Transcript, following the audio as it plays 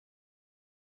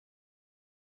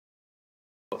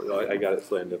I got it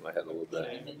slammed in my head a little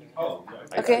bit.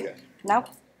 Okay, now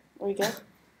are we good?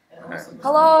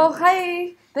 Hello,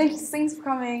 hi. Thanks for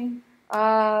coming.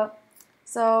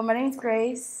 So my name's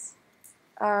Grace.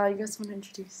 You guys want to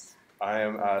introduce? I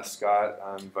am Scott.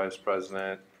 I'm vice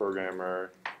president,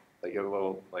 programmer. Like a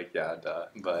little, like yeah, duh.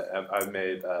 But I've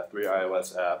made 3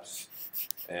 iOS apps,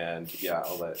 and yeah,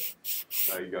 I'll let.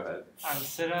 No, you go ahead. I'm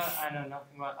Sita. I know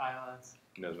nothing about iOS.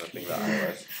 He knows nothing about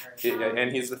iOS.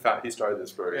 And he's he started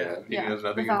this program. He Yeah, knows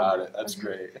nothing the about founder. it. That's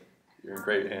great. You're in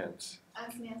great hands. I'm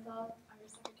Samantha. I'm your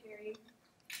secretary.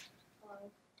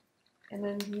 Hello. And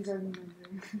then he's our new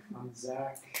member. I'm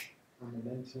Zach. I'm a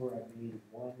mentor. I made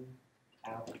one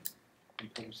app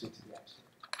and published it to the App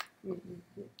Store.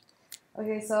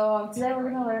 Okay, so today we're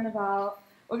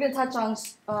gonna touch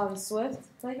on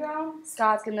Swift Playground.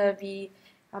 Scott's gonna be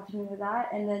helping me with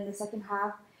that, and then the second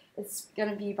half it's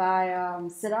gonna be by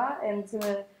Sita, and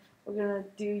we're gonna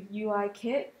do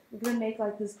UIKit. We're gonna make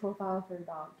like this profile for a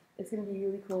dog. It's gonna be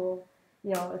really cool.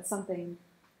 You know, it's something.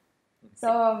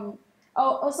 So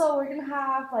also we're gonna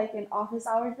have like an office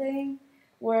hour thing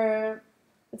where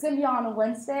it's gonna be on a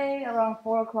Wednesday around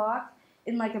 4 o'clock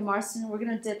in like a Marston. We're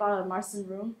gonna dip out of a Marston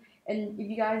room, and if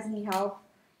you guys need help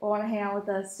or want to hang out with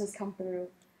us, just come through.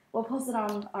 We'll post it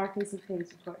on our Facebook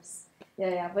page, of course.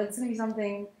 Yeah. But it's gonna be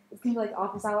something. It's gonna be like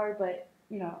office hour, but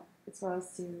you know, it's for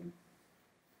us to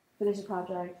finish a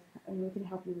project, and we can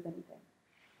help you with anything.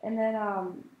 And then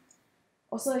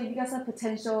also, if you guys have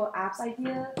potential apps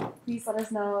idea, please let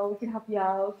us know. We can help you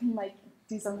out. We can like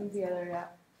do something together.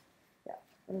 Yeah.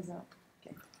 Let us know.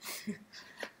 Okay.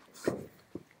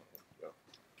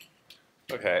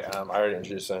 Okay, I already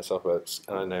introduced myself, but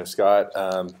my name's Scott.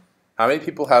 How many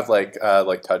people have like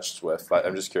touched Swift?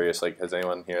 I'm just curious. Like, has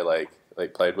anyone here like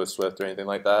played with Swift or anything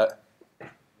like that?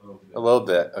 A little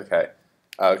bit. Okay.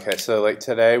 Okay. So like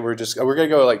today we're gonna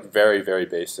go like very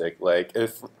basic. Like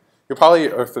if you probably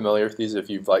are familiar with these if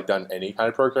you've like done any kind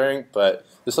of programming, but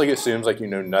this like assumes like you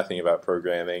know nothing about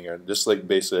programming or just like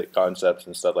basic concepts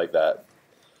and stuff like that.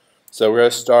 So we're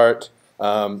gonna start.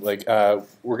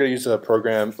 We're gonna use a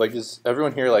program. Like, is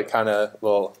everyone here like kind of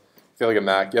well? I feel like a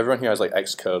Mac. Everyone here has like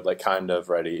Xcode like kind of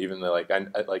ready. Even though like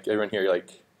like everyone here like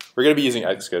we're gonna be using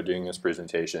Xcode doing this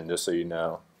presentation, just so you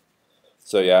know.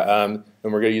 So yeah, and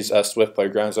we're gonna use Swift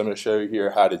Playground. So I'm gonna show you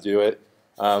here how to do it.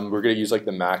 We're gonna use like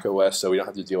the Mac OS, so we don't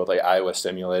have to deal with like iOS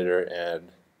Simulator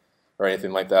or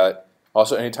anything like that.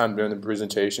 Also, anytime during the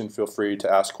presentation, feel free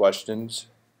to ask questions.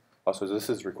 Also, this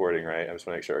is recording, right? I just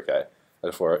want to make sure. Okay.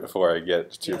 Before I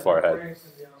get too far ahead.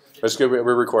 It's good.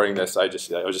 We're recording this. I was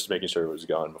just making sure it was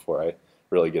going before I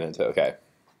really get into it. Okay.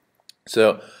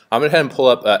 So I'm going to go ahead and pull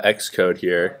up Xcode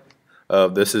here.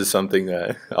 This is something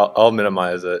that I'll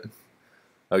minimize it.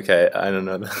 Okay. I don't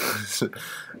know. This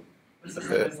is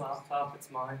his laptop. It's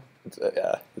mine.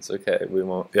 Yeah, it's okay. We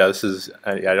won't. Yeah, this is.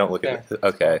 I don't look at it.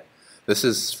 Okay. This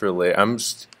is for later.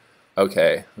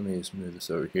 Okay. Let me just move this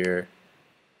over here.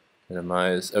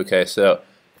 Minimize. Okay. So.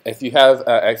 If you have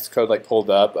Xcode like pulled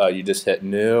up, you just hit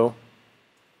New,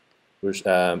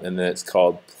 and then it's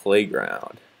called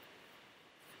Playground.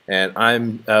 And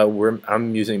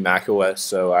I'm using Mac OS,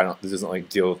 so this doesn't like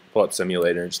deal with pull up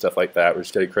simulator and stuff like that. We're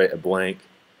just gonna create a blank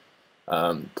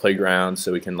playground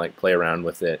so we can like play around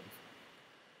with it.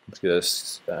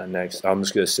 Next, I'm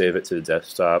just gonna save it to the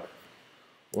desktop.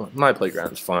 Well, my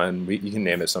playground's fine. You can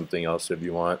name it something else if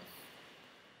you want.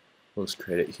 We'll just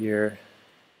create it here.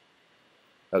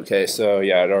 Okay, so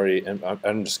yeah,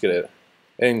 I'm just gonna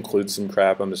include some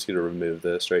crap. I'm just gonna remove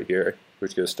this right here. We're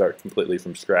just gonna start completely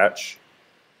from scratch,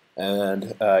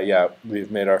 and yeah, we've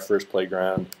made our first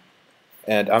playground.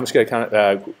 And I'm just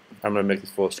gonna I'm gonna make this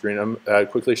full screen. I'm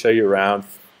quickly show you around.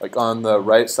 Like on the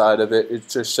right side of it, it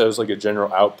just shows like a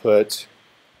general output.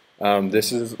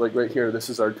 This is like right here. This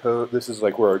is our code. This is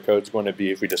like where our code's going to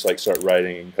be if we just like start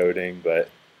writing and coding. But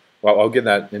well, I'll get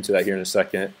into that here in a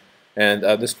second. And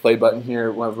this play button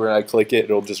here, whenever I click it,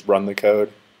 it'll just run the code.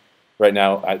 Right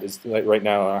now, I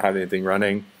don't have anything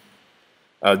running.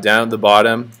 Down at the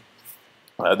bottom,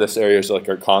 this area is like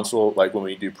our console, like when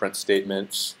we do print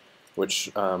statements, which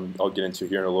I'll get into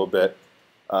here in a little bit.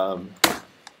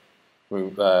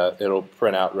 It'll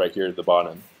print out right here at the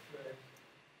bottom.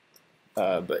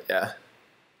 But yeah.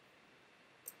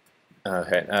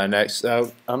 Okay. Next,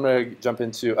 I'm gonna jump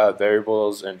into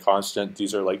variables and constant.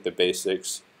 These are like the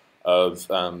basics of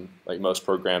like most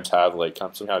programs have like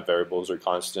some kind of variables or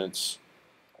constants.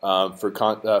 For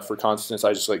constants,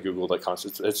 I just like Googled like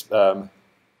constants. It's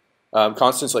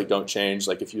constants like don't change.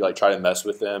 Like if you like try to mess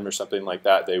with them or something like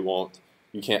that, they won't.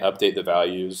 You can't update the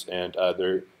values, and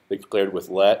they're declared with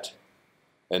let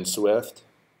and Swift.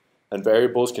 And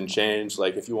variables can change.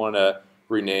 Like if you want to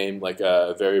rename like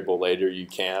a variable later, you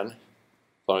can, as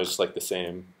long as it's like the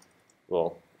same.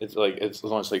 Well, it's as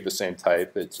long as it's like the same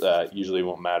type, it's usually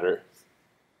won't matter.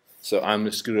 So I'm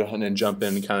just gonna go ahead and jump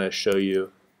in and kind of show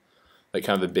you like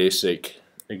kind of the basic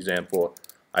example.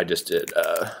 I just did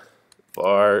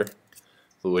var,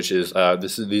 which is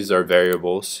these are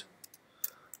variables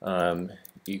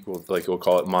equal, like we'll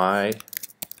call it my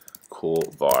cool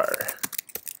var.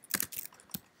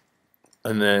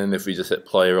 And then if we just hit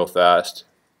play real fast,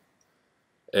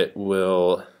 it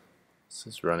will. This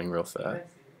is running real fast.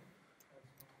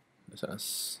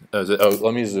 Oh,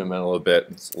 let me zoom in a little bit.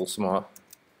 It's a little small.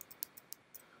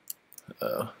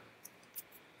 Oh,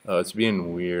 it's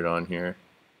being weird on here.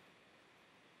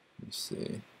 Let me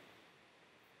see.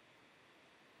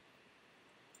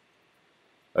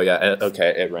 Oh yeah,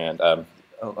 okay, it ran. I'm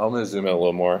gonna zoom in a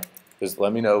little more. Just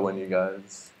let me know when you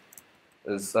guys.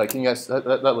 Can you guys?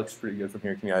 That looks pretty good from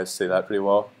here. Can you guys see that pretty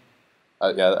well?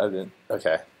 Yeah, I didn't.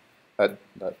 Okay, that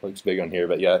looks big on here,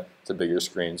 but yeah, it's a bigger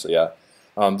screen. So yeah.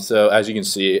 So as you can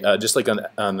see, just like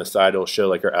on the side, it'll show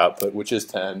like our output, which is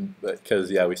 10, but because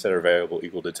yeah, we set our variable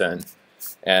equal to 10.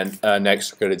 And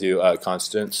next, we're going to do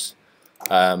constants,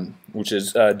 which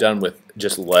is done with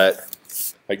just let.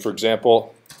 Like for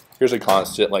example, here's a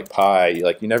constant like pi.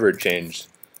 Like you never change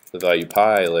the value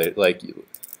pi. Like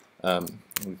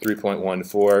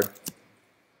 3.14.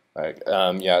 Like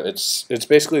yeah, it's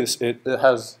basically it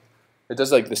does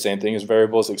like the same thing as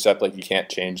variables, except like you can't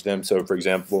change them. So for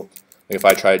example, if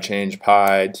I try to change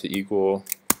pi to equal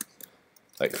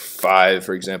like 5,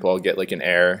 for example, I'll get like an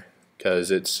error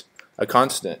because it's a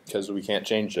constant, because we can't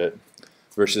change it.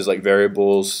 Versus like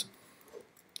variables,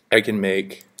 I can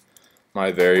make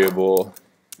my variable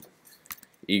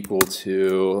equal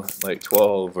to like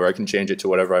 12, or I can change it to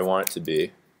whatever I want it to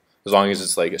be, as long as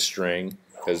it's like a string.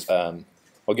 Because I'll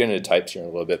get into types here in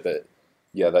a little bit, but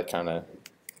yeah, that kind of.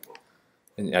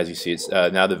 And as you see, it's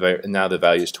now the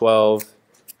value is 12.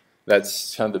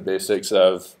 That's kind of the basics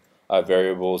of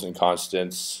variables and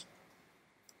constants.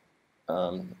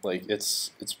 Like it's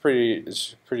pretty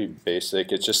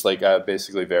basic. It's just like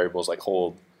basically variables like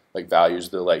hold like values.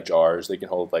 They're like jars. They can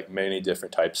hold like many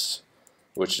different types,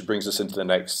 which brings us into the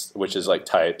next, which is like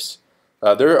types.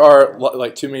 There are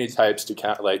like too many types to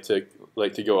count,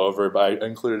 to go over, but I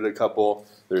included a couple.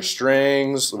 There's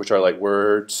strings, which are like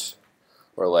words,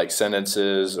 or like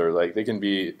sentences, or like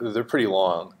they're pretty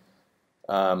long.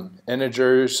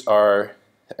 Integers are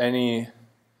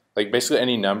basically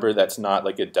any number that's not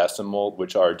like a decimal,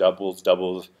 which are doubles.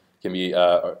 Doubles can be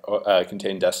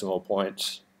contain decimal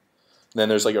points. And then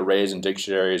there's like arrays and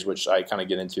dictionaries, which I kind of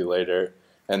get into later.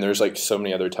 And there's like so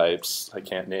many other types. I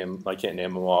can't name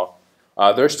them all.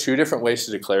 There's 2 different ways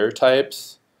to declare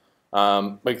types.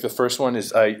 Like the first one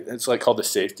is it's like called the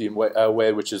safety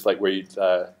way, which is like where you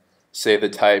say the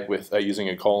type with using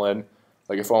a colon.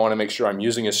 Like if I want to make sure I'm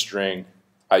using a string,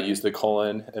 I use the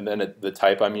colon and then the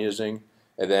type I'm using,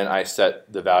 and then I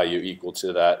set the value equal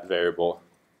to that variable.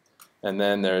 And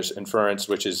then there's inference,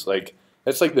 which is like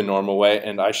it's like the normal way,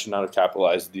 and I should not have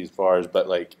capitalized these bars, but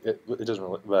like it doesn't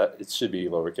really, but it should be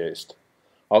lowercase.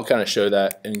 I'll kind of show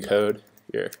that in code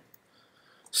here.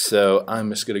 So I'm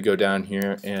just gonna go down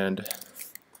here, and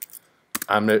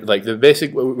I'm gonna, like the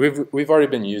basic we've already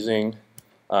been using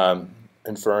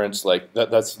inference, like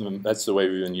that's the way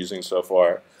we've been using so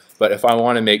far. But if I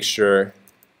want to make sure,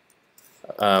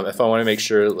 like I want to make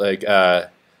sure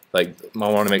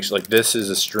like this is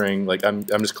a string, like I'm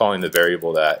just calling the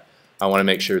variable that I want to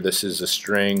make sure this is a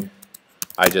string.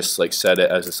 I just like set it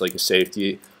as like a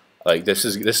safety, like this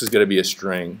is going to be a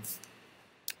string.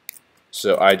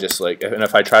 So I just like, and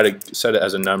if I try to set it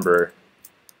as a number,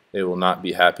 it will not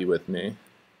be happy with me,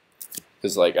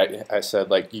 because like I said,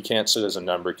 like you can't set it as a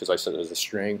number because I set it as a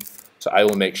string. So I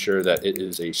will make sure that it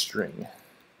is a string.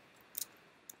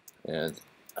 And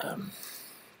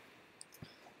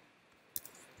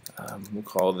we'll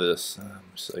call this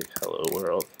just like hello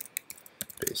world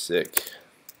basic.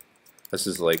 This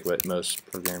is like what most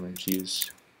programmers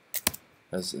use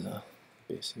as a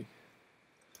basic.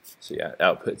 So yeah,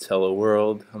 output's hello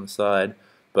world on the side.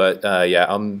 But yeah,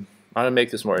 I'm gonna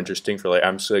make this more interesting for like,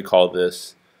 I'm just gonna call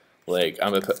this like,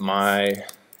 I'm gonna put my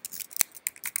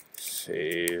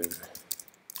fave.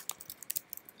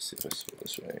 Let's see if I spell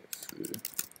this right. Food.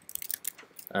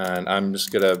 And I'm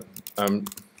just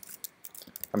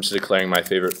declaring my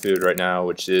favorite food right now,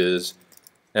 which is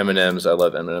M&Ms. I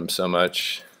love M&Ms so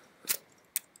much.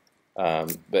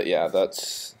 But yeah,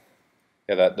 that's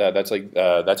like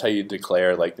that's how you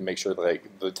declare, like to make sure that,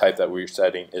 like the type that we're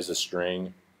setting is a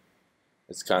string.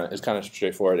 It's kind of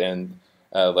straightforward, and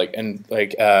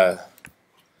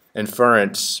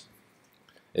inference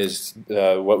is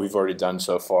what we've already done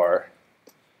so far.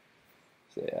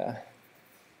 So yeah,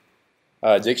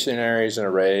 dictionaries and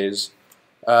arrays.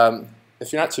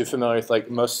 If you're not too familiar with like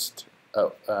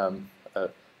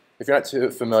if you're not too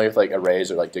familiar with like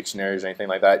arrays or like dictionaries or anything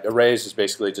like that, arrays is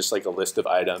basically just like a list of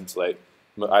items. Like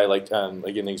like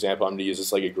an example I'm going to use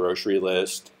is like a grocery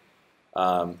list.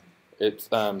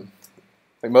 It's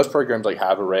like most programs like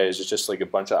have arrays. It's just like a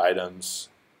bunch of items,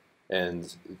 and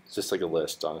it's just like a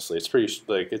list. Honestly, it's pretty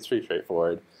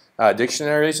straightforward.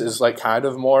 Dictionaries is like kind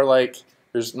of more like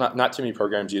there's not too many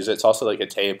programs use it. It's also like a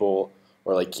table,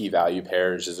 or like key value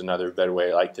pairs is another better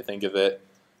way I like to think of it.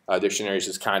 Dictionaries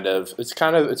is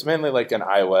it's mainly like an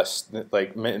iOS,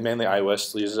 like mainly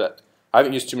iOS uses it. I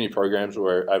haven't used too many programs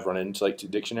where I've run into like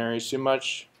dictionaries too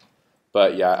much,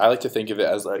 but yeah, I like to think of it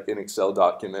as like an Excel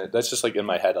document. That's just like in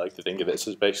my head. I like to think of it.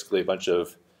 So it's basically a bunch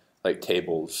of like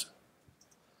tables.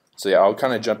 So yeah, I'll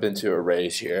kind of jump into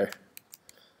arrays here.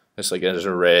 Just like as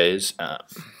arrays.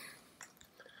 Let's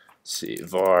see,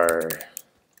 var.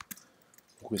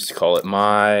 Let's call it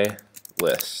my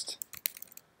list.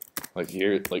 Like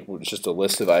here, like it's just a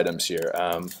list of items here.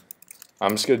 I'm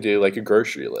just gonna do like a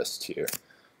grocery list here.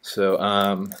 So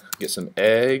get some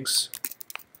eggs.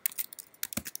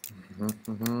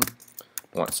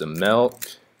 Want some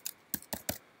milk.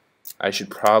 I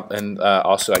should and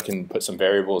also I can put some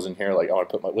variables in here. Like I want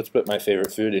to put let's put my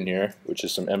favorite food in here, which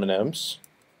is some M&Ms.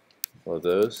 Love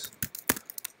those.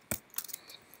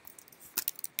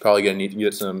 Probably gonna need to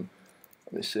get some.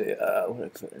 Let me see. What did I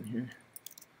put in here?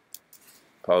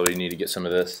 Probably need to get some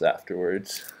of this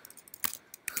afterwards.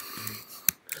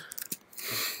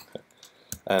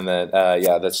 And then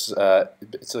yeah, that's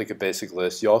it's like a basic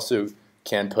list. You also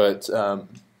can put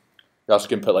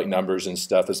like numbers and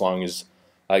stuff, as long as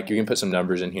like you can put some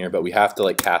numbers in here, but we have to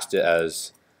like cast it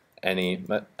as any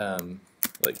like I'm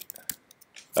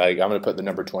gonna put the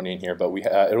number 20 in here, but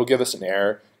it'll give us an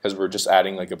error because we're just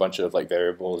adding like a bunch of like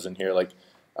variables in here. Like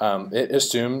it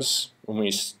assumes when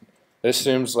we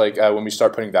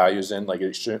start putting values in, like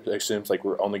it assumes like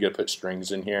we're only gonna put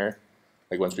strings in here,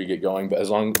 like once we get going.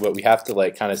 But we have to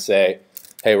like kind of say,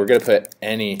 hey, we're gonna put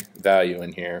any value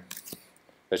in here.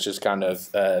 Let's just kind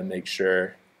of make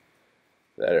sure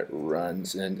that it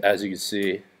runs. And as you can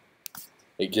see,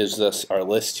 it gives us our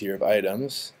list here of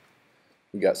items.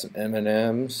 We got some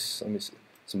M&Ms,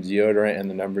 some deodorant, and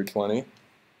the number 20.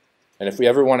 And if we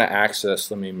ever want to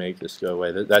access, let me make this go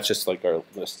away. That's just like our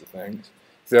list of things.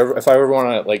 If I ever want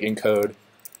to like encode,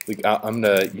 I'm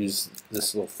gonna use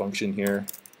this little function here.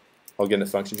 I'll get in the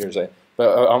function here and say,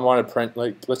 but I want to print,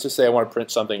 like, let's just say I want to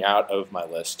print something out of my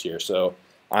list here. So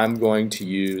I'm going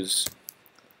to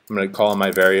call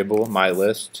my variable my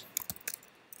list,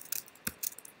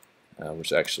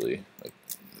 which is actually like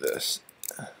this.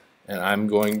 And I'm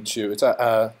going to,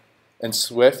 in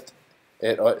Swift,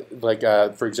 it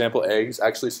for example, eggs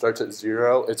actually starts at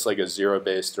 0. It's like a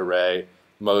 0-based array.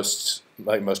 Most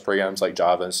programs like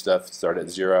Java and stuff start at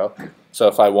 0. So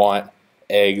if I want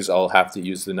eggs, I'll have to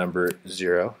use the number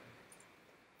 0.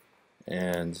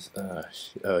 And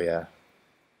oh yeah,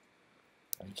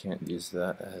 I can't use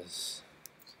that as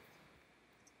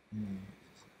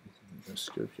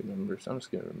description numbers. I'm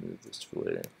just gonna remove this for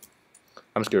later.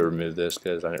 I'm just going to remove this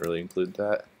because I didn't really include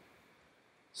that.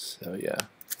 So yeah,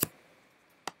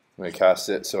 I'm going to cast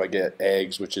it so I get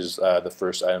eggs, which is the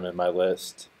first item in my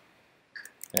list.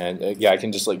 And yeah, I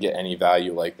can just like get any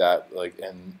value like that, like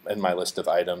in my list of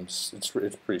items. It's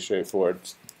pretty straightforward.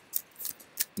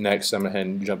 Next, I'm going to head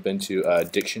and jump into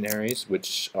dictionaries,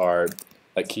 which are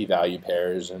like key value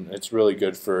pairs, and it's really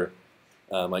good for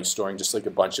like storing just like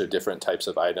a bunch of different types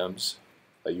of items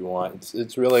that you want.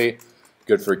 It's really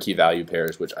good for key value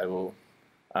pairs, which I will,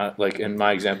 like in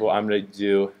my example, I'm going to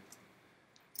do,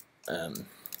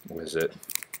 what is it?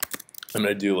 I'm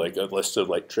going to do like a list of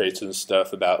like traits and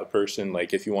stuff about a person.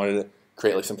 Like if you wanted to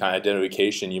create like some kind of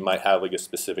identification, you might have like a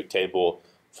specific table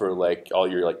for like all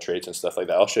your like traits and stuff like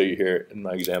that. I'll show you here in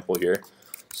my example here.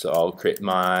 So I'll create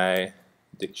my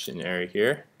dictionary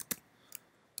here.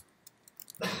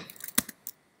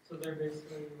 So they're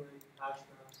basically like hash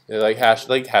maps. They're like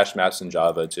hash maps in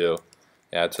Java too.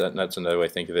 Yeah, that's another way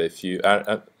to think of it.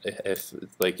 If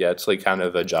like yeah, it's like kind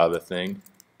of a Java thing.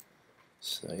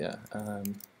 So yeah,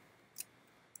 I'm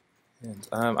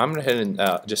gonna go ahead and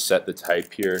just set the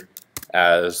type here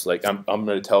as like I'm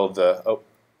gonna tell the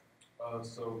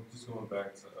So just going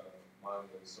back to my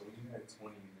list. So when you had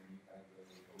 20 and you had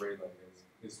the array like this,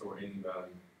 you can store any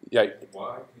value. yeah.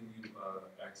 Why can you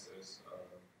access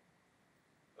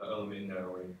an element in that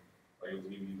array? Like it will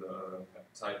give you the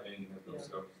type and no Yeah.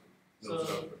 scope.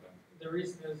 So the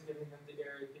reason I was giving him the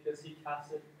error is because he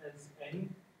cast it as any.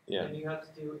 Yeah. And you have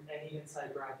to do any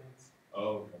inside brackets.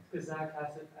 Oh, Because Zach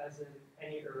has it as in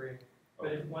any array.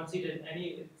 But if once you did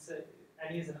any,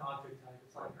 any is an object type.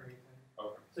 It's not an array type.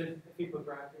 okay. So if you put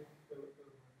bracket, it would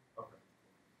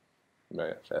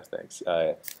Right. Thanks.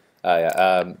 Yeah.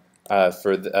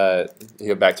 For the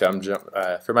go back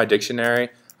to for my dictionary,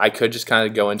 I could just kind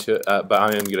of go into it, but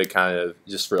I'm going to kind of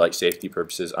just for like safety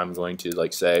purposes, I'm going to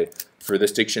like say for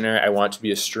this dictionary, I want it to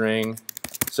be a string.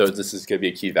 So this is going to be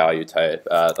a key value type,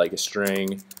 like a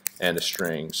string and a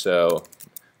string. So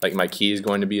like my key is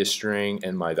going to be a string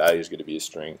and my value is going to be a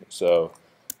string. So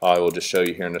I will just show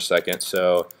you here in a second.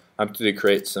 So I'm just going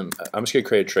to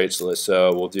create a traits list.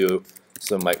 So we'll do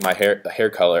some like the hair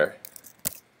color.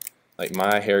 Like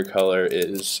my hair color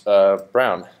is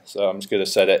brown. So I'm just going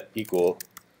to set it equal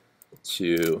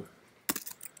to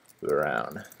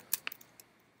brown.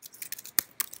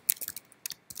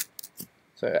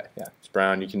 So yeah, it's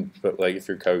brown. You can put like if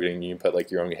you're coding, you can put like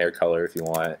your own hair color if you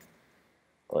want,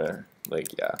 or like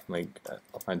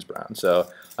mine's brown. So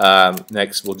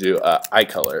next we'll do eye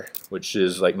color, which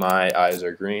is like my eyes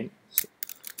are green.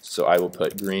 So I will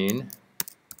put green,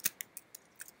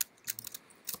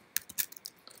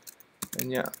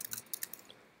 and yeah.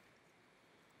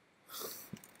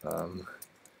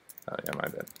 Oh yeah, my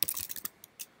bad.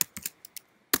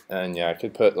 And yeah, I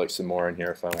could put like some more in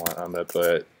here if I want. I'm gonna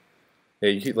put. Yeah,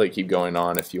 you could like keep going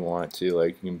on if you want to.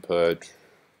 Like you can put.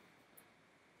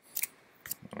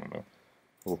 I don't know.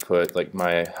 We'll put like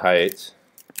my height.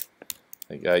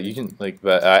 Like you can like,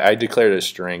 but I declared it a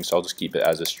string, so I'll just keep it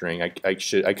as a string. I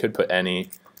could put any.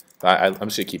 But I'm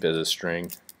just gonna keep it as a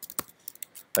string.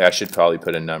 Like I should probably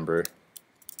put a number.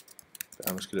 But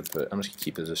I'm just gonna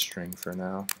keep it as a string for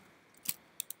now.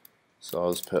 So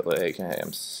I'll just put like, hey,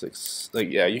 I'm 6.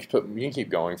 Like yeah, you can keep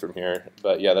going from here.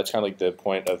 But yeah, that's kind of like the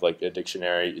point of like a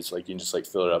dictionary is like you can just like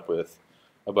fill it up with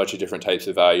a bunch of different types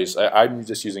of values. I'm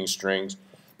just using strings,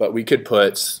 but we could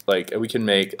put like we can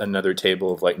make another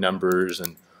table of like numbers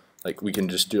and like we can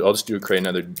just do. I'll just create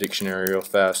another dictionary real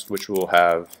fast, which will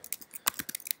have.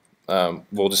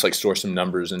 We'll just like store some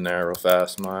numbers in there real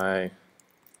fast. We'll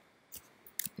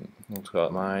call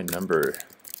it my number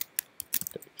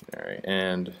dictionary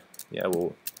and. Yeah,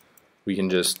 we can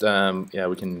just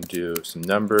we can do some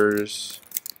numbers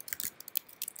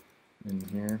in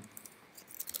here.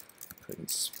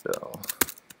 Couldn't spell.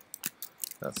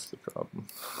 That's the problem.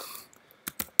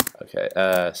 Okay,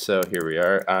 so here we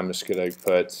are. I'm just gonna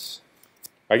put.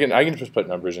 I can just put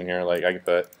numbers in here. Like I can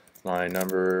put my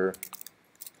number,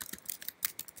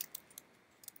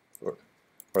 or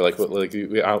like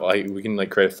we can like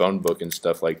create a phone book and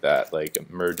stuff like that, like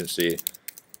emergency.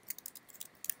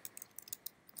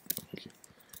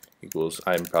 Equals,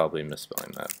 I'm probably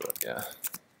misspelling that, but yeah.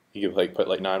 You could like put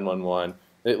like 911.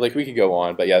 Like we could go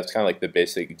on, but yeah, it's kind of like the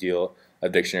basic deal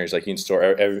of dictionaries. Like you can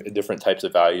store different types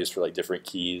of values for like different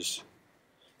keys,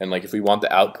 and like if we want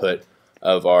the output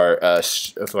of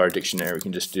our dictionary, we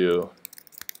can just do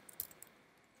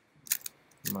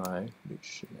my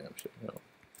dictionary.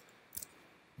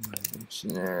 My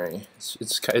dictionary.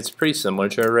 It's pretty similar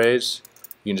to arrays.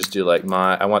 You can just do like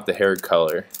I want the hair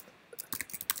color.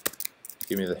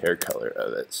 Give me the hair color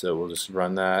of it. So we'll just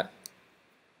run that.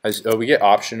 We get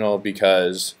optional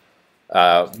because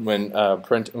when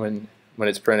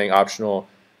it's printing optional,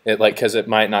 because it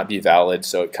might not be valid,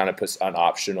 so it kind of puts on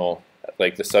optional.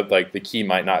 Like the key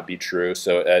might not be true,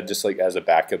 so just like as a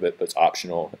backup, it puts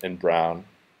optional in brown.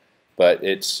 But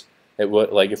it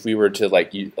would like if we were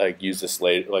to use this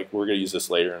later, like we're gonna use this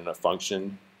later in a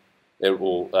function. It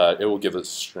will give us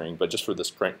a string, but just for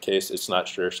this print case, it's not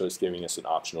sure, so it's giving us an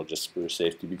optional just for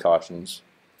safety precautions.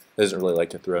 It doesn't really like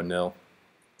to throw nil.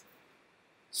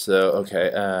 So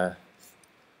okay,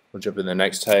 we'll jump in the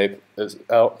next type. There's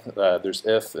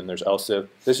if and there's else if.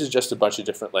 This is just a bunch of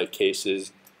different like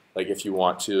cases. Like if you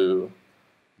want to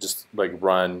just like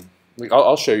run, like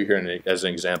I'll show you here as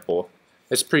an example.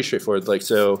 It's pretty straightforward. Like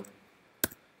so,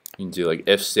 you can do like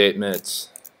if statements.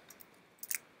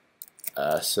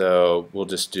 So we'll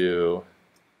just do,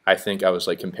 I think I was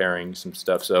like comparing some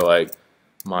stuff. So like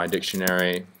my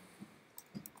dictionary,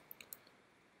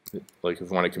 like if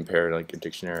we want to compare like a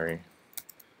dictionary,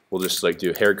 we'll just like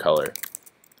do hair color.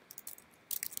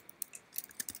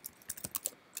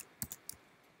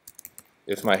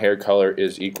 If my hair color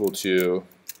is equal to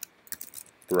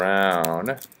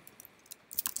brown,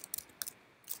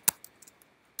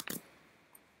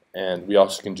 and we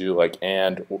also can do like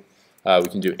and. We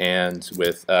can do ands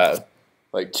with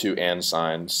like 2 and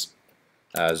signs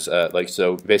as like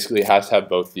so basically it has to have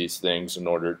both these things in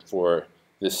order for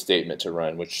this statement to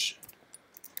run, which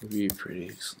would be pretty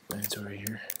explanatory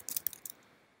here.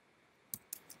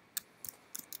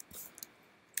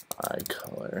 eye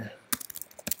color.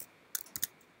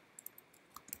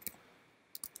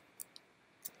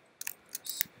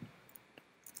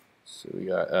 So we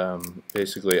got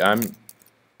basically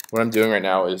what I'm doing right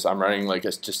now is I'm running like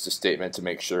just a statement to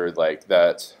make sure like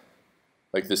that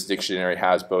like this dictionary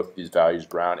has both these values,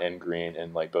 brown and green,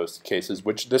 in like both cases,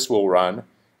 which this will run.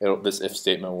 This if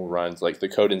statement will run, like the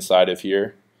code inside of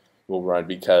here will run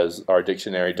because our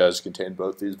dictionary does contain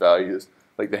both these values.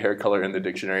 Like the hair color in the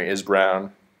dictionary is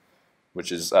brown,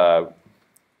 which is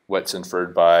what's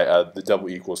inferred by the double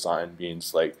equal sign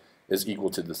means like is equal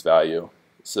to this value.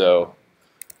 So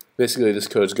basically this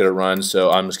code's gonna run,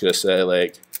 so I'm just gonna say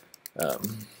like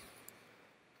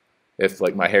if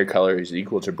like my hair color is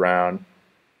equal to brown,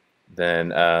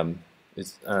 then and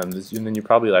then you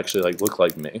probably actually like look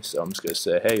like me. So I'm just gonna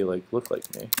say, hey, like look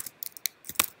like me.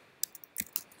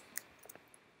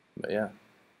 But yeah,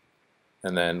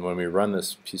 and then when we run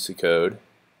this piece of code,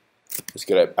 it's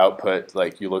gonna output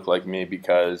like you look like me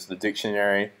because the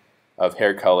dictionary of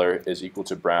hair color is equal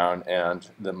to brown and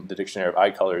the dictionary of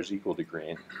eye color is equal to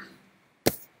green.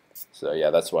 So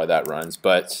yeah, that's why that runs.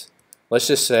 But let's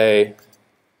just say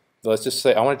let's just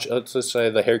say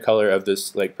the hair color of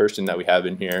this like person that we have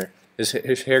in here,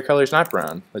 his hair color is not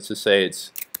brown. Let's just say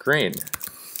it's green.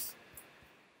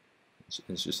 It's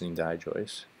interesting dye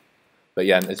choice. But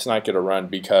yeah, it's not going to run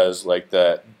because like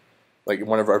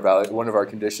one of our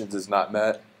conditions is not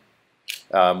met,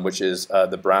 which is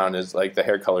the brown is like the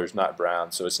hair color is not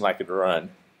brown, so it's not going to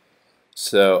run.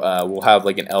 So we'll have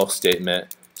like an else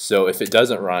statement. So if it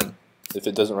doesn't run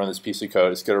this piece of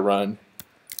code, it's going to run.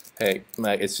 Hey,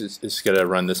 it's going to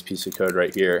run this piece of code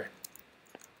right here,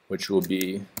 which will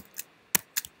be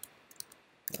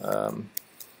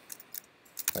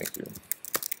thank you.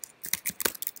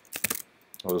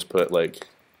 I'll just put like,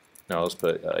 no, I'll just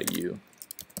put U.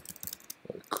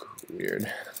 Look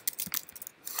weird.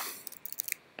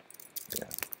 Yeah.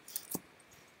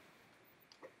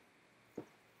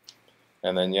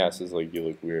 And then yeah, it says like you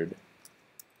look weird.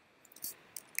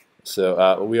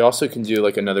 So we also can do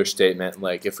like another statement,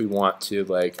 like if we want to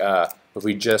like if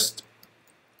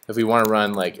we want to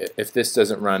run like if this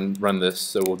doesn't run this,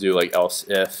 so we'll do like else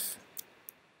if.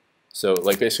 So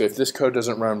like basically if this code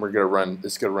doesn't run,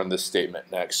 it's gonna run this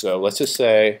statement next. So let's just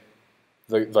say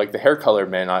like the hair color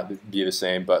may not be the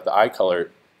same, but the eye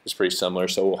color is pretty similar,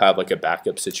 so we'll have like a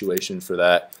backup situation for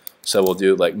that. So we'll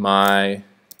do like my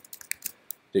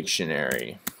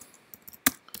dictionary.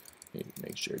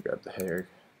 Make sure I grab the hair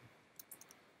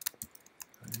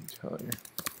color.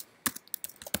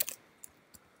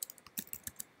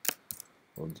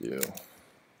 We'll do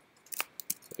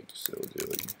like, so we'll do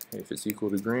like, hey, if it's equal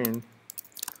to green,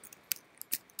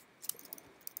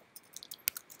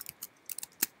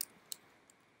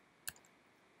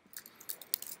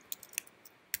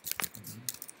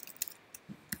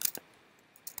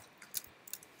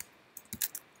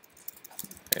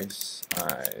 nice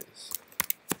eyes.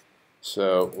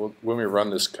 So when we run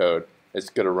this code, it's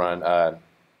going to run.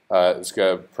 It's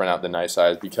going to print out the nice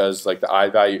eyes because like the eye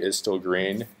value is still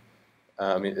green.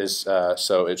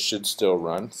 So it should still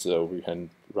run. So we can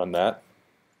run that.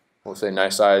 We'll say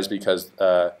nice eyes because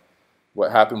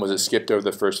what happened was it skipped over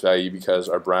the first value because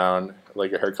our brown,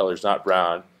 like our hair color is not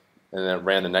brown, and then it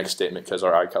ran the next statement because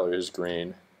our eye color is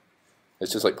green.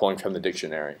 It's just like pulling from the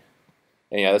dictionary.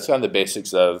 And yeah, that's kind of the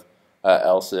basics of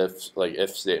else if, like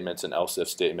if statements and else if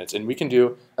statements. And we can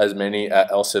do as many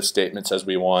else if statements as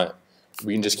we want.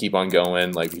 We can just keep on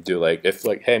going. Like we do like if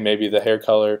like, hey, maybe the hair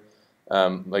color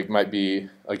like might be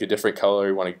like a different color,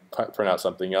 you want to print out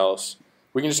something else.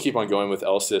 We can just keep on going with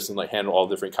else ifs and like handle all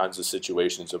different kinds of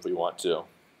situations if we want to.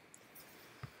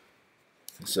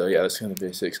 So yeah, that's kind of the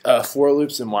basics. For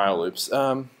loops and while loops.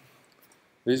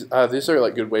 These are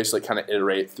like good ways to like kind of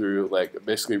iterate through, like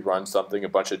basically run something a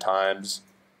bunch of times.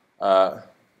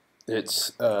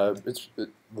 There's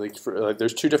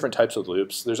two different types of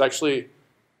loops. There's actually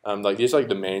like these are like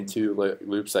the main two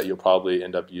loops that you'll probably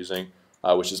end up using,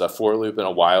 which is a for loop and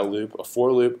a while loop. A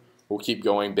for loop will keep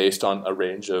going based on a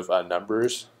range of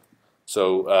numbers.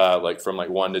 So like from like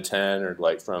 1 to 10 or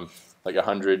like from like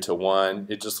 100 to 1.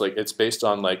 It just like it's based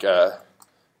on like a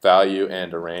value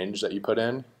and a range that you put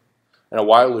in. And a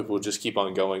while loop will just keep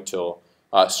on going till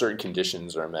certain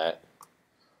conditions are met.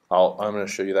 I'm going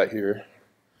to show you that here,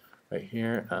 right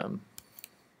here. I'm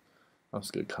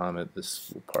just going to comment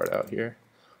this part out here.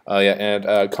 Yeah,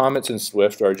 and comments in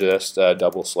Swift are just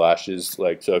double slashes.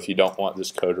 Like so, if you don't want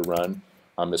this code to run,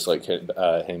 I'm just like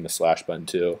hitting the slash button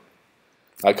too.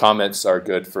 Comments are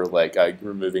good for like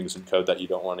removing some code that you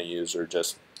don't want to use, or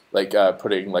just like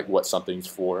putting like what something's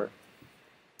for.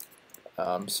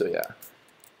 So yeah.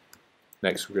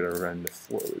 next we're going to run the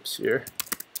for loops here.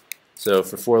 So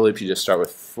for for loop, you just start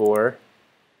with for,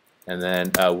 and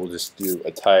then we'll just do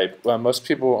a type. Well, most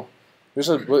people,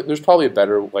 there's probably a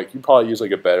better, like you probably use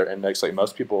like a better index. Like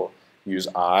most people use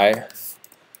I,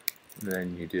 and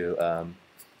then you do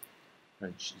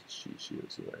cheat sheet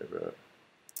is what I wrote.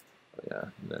 Oh, yeah,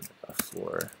 and then a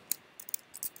for.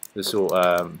 This will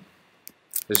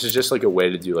this is just like a way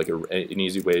to do like an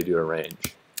easy way to do a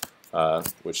range,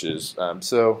 which is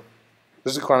so.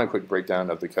 This is kind of a quick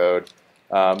breakdown of the code.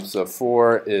 So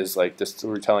for is like just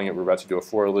we're telling it we're about to do a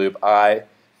for loop. I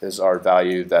is our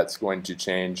value that's going to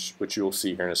change, which you will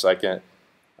see here in a second.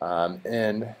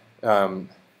 And then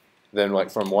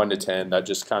like from 1 to 10, that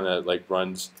just kind of like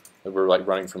runs. We're like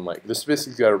running from like this.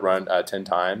 Basically got to run 10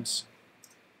 times.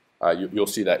 You'll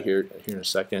see that here in a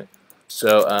second.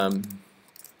 So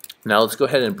now let's go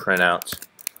ahead and print out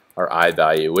our I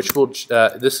value, which will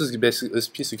this is basically this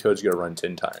piece of code is going to run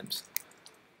 10 times.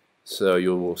 So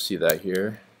you will see that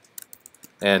here,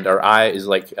 and our I is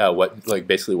like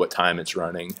basically what time it's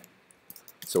running.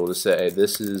 So we'll just say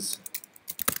this is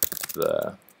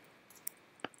the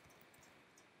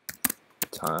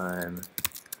time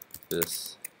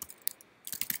this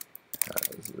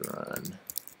has run.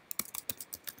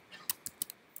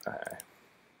 Okay.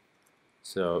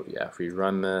 So yeah, if we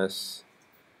run this,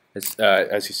 it's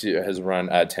as you see, it has run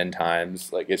 10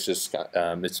 times. Like it's just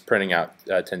it's printing out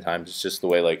 10 times. It's just the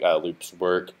way like loops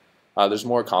work. There's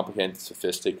more complicated,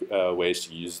 sophisticated ways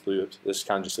to use loops. This is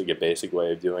kind of just like a basic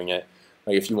way of doing it.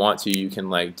 Like if you want to, you can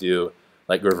like do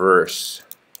like reverse,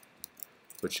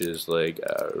 which is like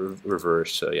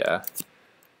reverse. So yeah.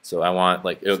 So I want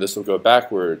like this will go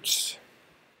backwards.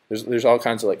 There's all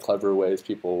kinds of like clever ways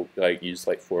people like use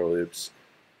like for loops.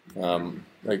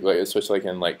 Like especially like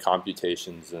in like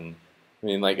computations, and I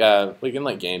mean like in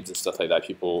like games and stuff like that,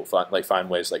 people find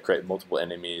ways to like create multiple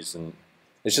enemies, and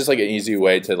it's just like an easy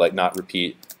way to like not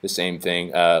repeat the same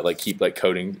thing, like keep like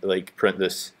coding, like print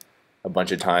this a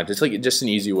bunch of times. It's like just an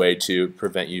easy way to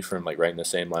prevent you from like writing the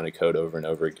same line of code over and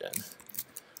over again.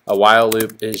 A while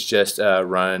loop is just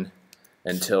run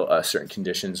until certain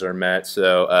conditions are met.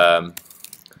 So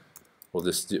we're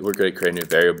going to create a new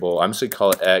variable. I'm just going to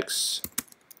call it x.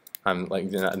 I'm like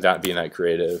not being that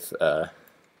creative.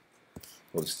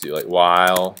 We'll just do like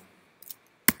while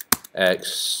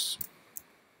x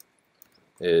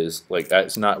is like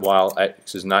that's not while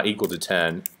x is not equal to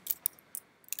 10.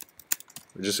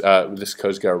 We're just this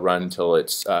code's gonna run until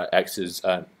it's x is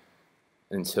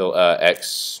until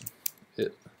x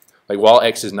like while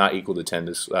x is not equal to 10.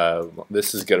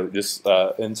 This is gonna just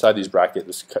inside these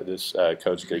brackets. This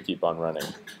code's gonna keep on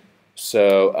running.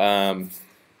 So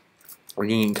or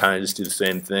you can kind of just do the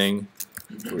same thing,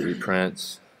 where we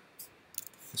print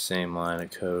the same line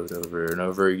of code over and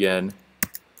over again.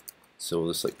 So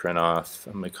we'll just like print off.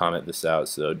 I'm gonna comment this out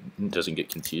so it doesn't get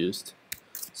confused.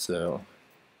 So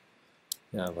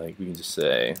yeah, like we can just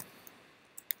say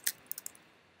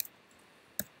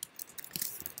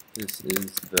this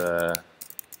is the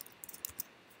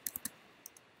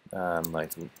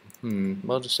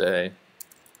we'll just say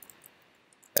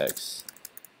x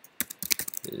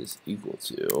is equal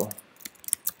to,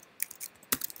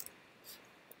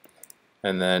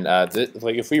 and then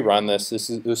like if we run this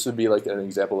would be like an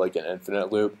example like an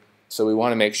infinite loop. So we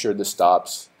want to make sure this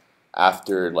stops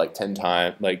after like 10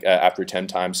 times, after 10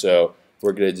 times. So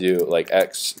we're gonna do like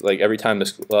x, like every time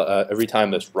this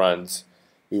runs,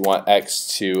 we want x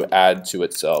to add to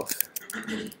itself.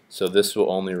 So this will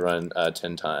only run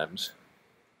 10 times.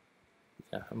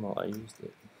 Yeah, I used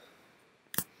it.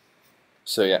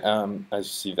 So yeah, as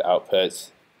you see the outputs,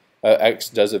 x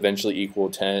does eventually equal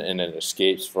 10, and it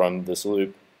escapes from this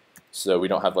loop. So we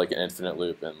don't have like an infinite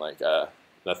loop, and like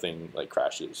nothing like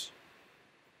crashes.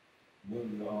 Will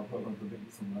the program prevent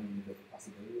you from running the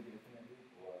possibility of the infinite loop,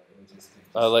 or it would just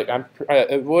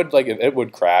take it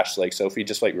would crash. Like so, if we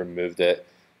just like removed it,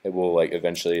 it will like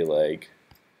eventually like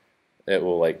it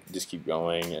will like just keep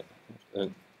going.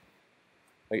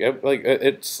 It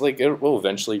will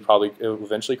eventually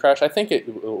crash. I think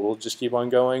it will just keep on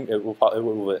going. It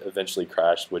will eventually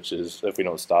crash, which is if we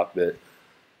don't stop it.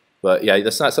 But yeah,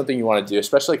 that's not something you want to do,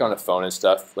 especially like on a phone and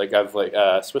stuff. Like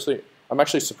especially I'm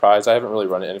actually surprised I haven't really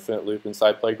run an infinite loop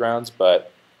inside Playgrounds,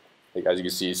 but like as you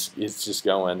can see, it's just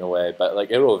going away. But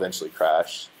like it will eventually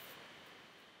crash.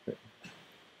 Yeah,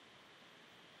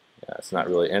 it's not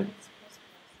really.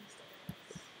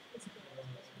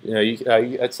 You know,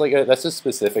 it's like that's a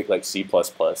specific like C++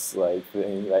 like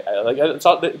thing.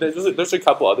 There's a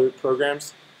couple other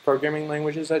programming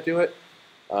languages that do it.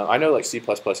 I know like C++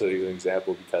 is an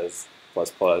example because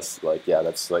 ++, like yeah,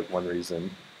 that's like one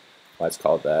reason why it's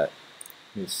called that.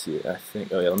 Let me see. I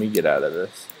think. Oh yeah. Let me get out of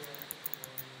this.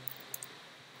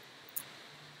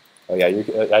 Oh yeah.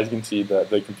 As you can see,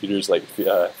 the computer's like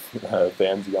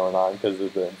fans going on because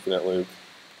of the infinite loop.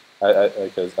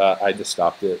 Because I just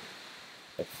stopped it.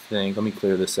 I think. Let me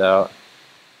clear this out.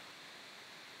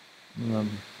 I'm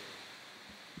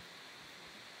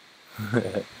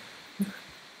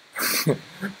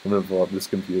gonna pull up this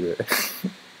computer.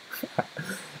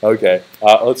 Okay,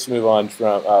 let's move on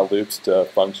from loops to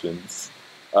functions.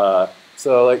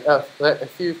 So like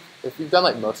if you've done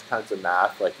like most kinds of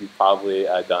math, like you've probably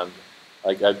done,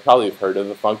 like I've probably heard of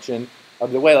a function.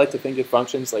 The way I like to think of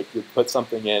functions, like you put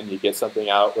something in, you get something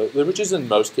out, which is in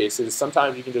most cases.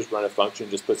 Sometimes you can just run a function,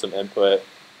 just put some input,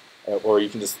 or you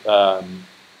can just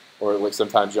or like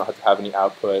sometimes you don't have to have any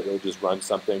output, it'll just run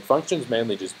something. Functions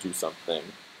mainly just do something.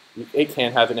 It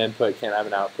can have an input, it can have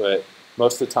an output.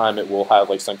 Most of the time it will have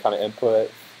like some kind of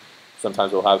input.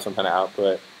 Sometimes it will have some kind of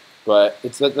output. But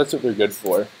that's what they're good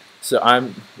for. So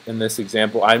in this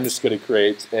example, I'm just going to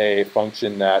create a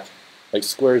function that like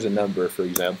squares a number, for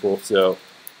example. So,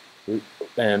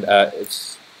 and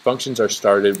its functions are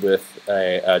started with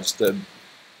just a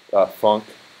func,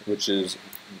 which is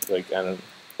like I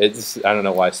don't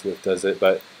know why Swift does it,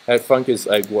 but func is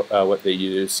like what they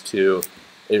use to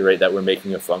iterate that we're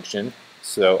making a function.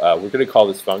 So we're going to call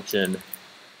this function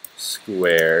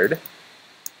squared,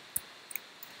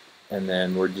 and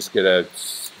then we're just going to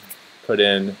put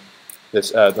in this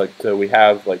so we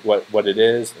have like what it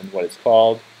is and what it's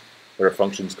called, what our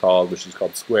function's called, which is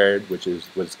called squared, which is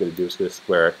what it's going to do. It's going to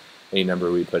square any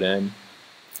number we put in,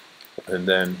 and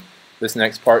then this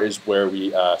next part is where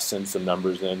we send some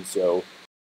numbers in. So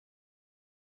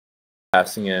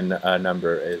passing in a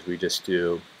number is we just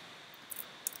do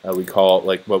we call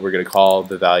like what we're going to call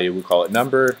the value. We call it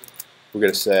number. We're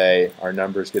going to say our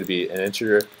number is going to be an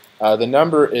integer. The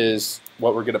number is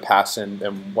what we're going to pass in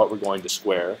and what we're going to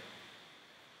square.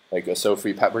 Like so, if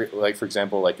we like for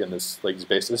example, like in this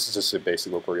this is just a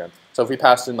basic little program. So if we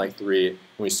pass in like 3 and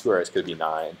we square, it's going to be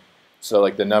 9. So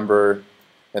like the number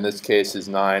in this case is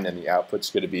 9, and the output's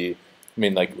going to be,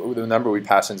 like the number we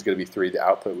pass in is going to be 3. The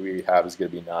output we have is going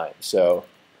to be 9. So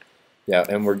yeah,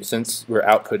 and since we're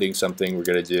outputting something, we're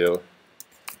going to do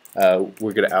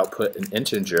we're going to output an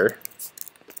integer,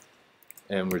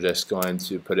 and we're just going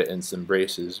to put it in some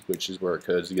braces, which is where our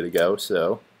code is going to go.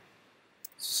 So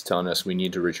it's telling us we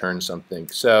need to return something.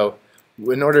 So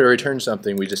in order to return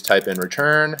something, we just type in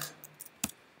return,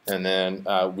 and then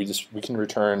we can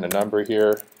return a number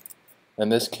here. In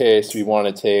this case, we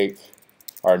want to take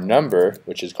our number,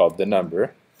 which is called the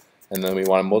number, and then we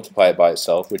want to multiply it by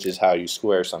itself, which is how you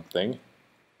square something.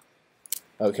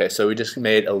 Okay, so we just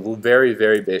made a very,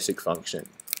 very basic function.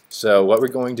 So what we're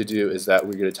going to do is that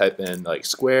we're going to type in like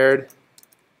squared.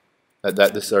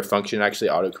 This is our function. Actually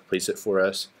auto-completes it for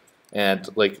us. And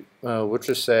like we'll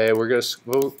just say we're going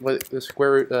to the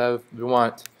square root. We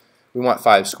want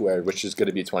 5 squared, which is going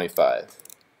to be 25.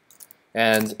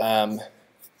 And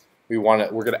we're going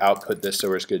to output this, so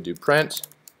we're just going to do print.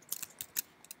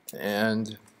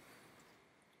 And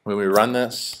when we run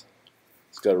this,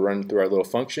 it's going to run through our little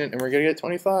function, and we're going to get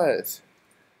 25.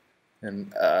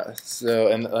 And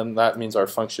and that means our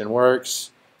function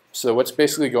works. So what's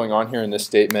basically going on here in this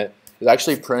statement is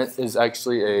actually print is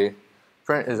actually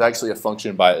a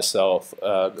function by itself.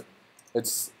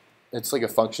 It's like a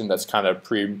function that's kind of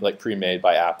pre-made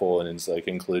by Apple, and it's like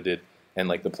included in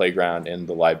like the playground in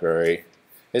the library.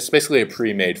 It's basically a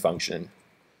pre-made function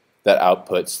that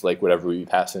outputs like whatever we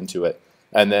pass into it.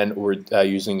 And then we're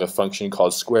using a function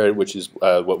called squared, which is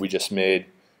what we just made,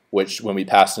 which when we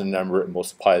pass in a number, it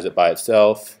multiplies it by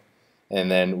itself.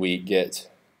 And then we get,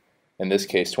 in this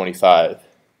case, 25,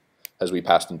 as we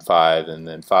passed in 5 and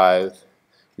then 5.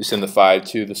 We send the 5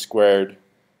 to the squared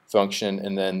function,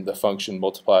 and then the function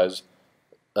multiplies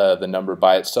the number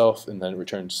by itself, and then it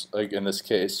returns, like in this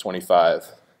case,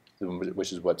 25,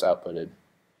 which is what's outputted.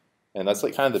 And that's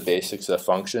like kind of the basics of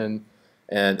function.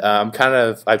 And I've kind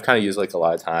of used like a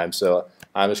lot of time, so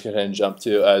I'm just going to go ahead and jump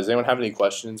to. Does anyone have any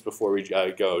questions before we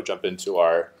jump into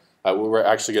our? We're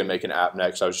actually going to make an app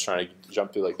next. I was just trying to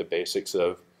jump through like the basics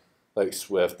of like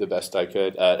Swift the best I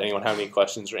could. Anyone have any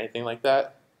questions or anything like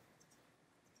that?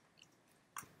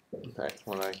 Okay,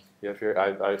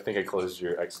 I think I closed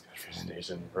your Xcode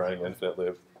presentation running infinite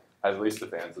loop. At least the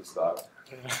fans have stopped.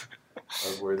 I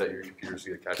was worried that your computer's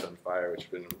gonna catch on fire,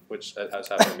 which has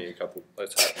happened to me a couple.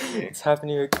 It's happened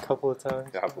to you a couple of times.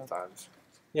 A couple times.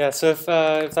 Yeah. So if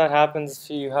that happens, if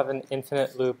you have an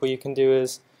infinite loop, what you can do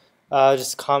is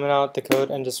just comment out the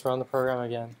code and just run the program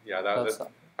again. Yeah, I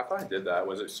thought I did that.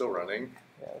 Was it still running?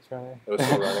 Yeah, it's running. It was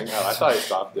still running. Oh, I thought I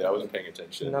stopped it. I wasn't paying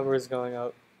attention. The number is going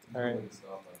up. All right.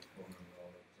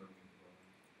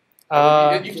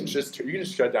 You can just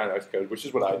shut down Xcode, which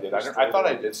is what I did. I thought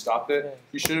I did stop it.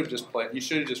 You should have just played. You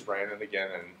should have just ran it again,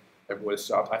 and it would have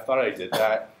stopped. I thought I did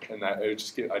that, and that it would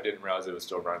just get. I didn't realize it was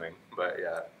still running. But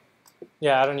yeah.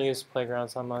 Yeah, I don't use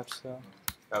playgrounds that much, so.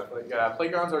 Yeah,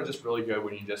 playgrounds are just really good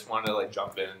when you just want to like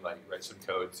jump in, like write some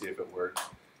code, see if it works.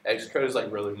 Xcode is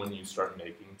like really when you start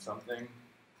making something,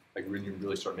 like when you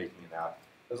really start making an app.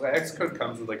 Because like Xcode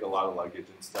comes with like a lot of luggage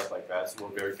and stuff like that, so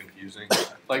we're very confusing.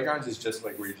 Playgrounds is just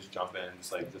like where you just jump in and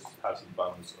just have some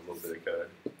fun with a little bit of code.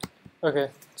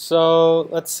 Okay, so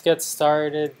let's get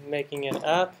started making an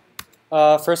app.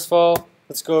 First of all,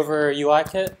 let's go over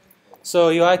UIKit.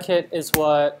 So UIKit is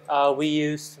what we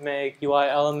use to make UI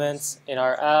elements in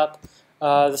our app.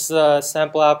 This is a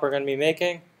sample app we're going to be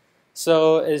making.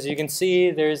 So as you can see,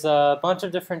 there's a bunch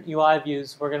of different UI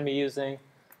views we're going to be using.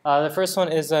 The first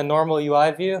one is a normal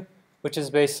UI view, which is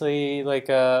basically like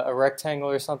a rectangle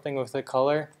or something with a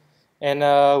color. And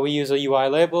we use a UI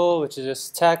label, which is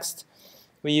just text.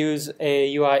 We use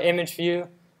a UI image view,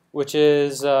 which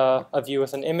is a view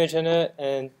with an image in it,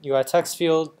 and UI text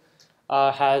field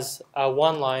has a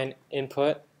one-line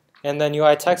input. And then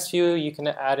UI text view, you can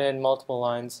add in multiple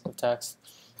lines of text.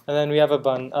 And then we have a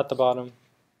button at the bottom.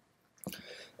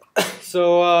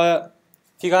 So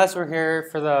if you guys were here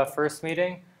for the first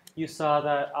meeting, you saw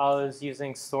that I was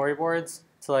using storyboards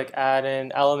to like add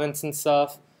in elements and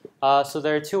stuff. So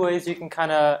there are two ways you can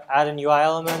kind of add in UI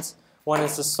elements. One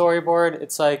is the storyboard.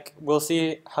 It's like, we'll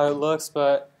see how it looks,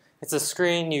 but it's a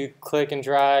screen. You click and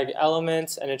drag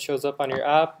elements and it shows up on your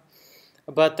app.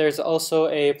 But there's also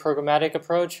a programmatic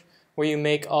approach where you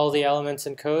make all the elements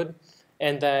in code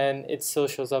and then it still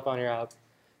shows up on your app.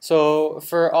 So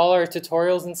for all our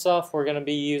tutorials and stuff, we're going to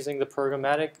be using the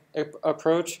programmatic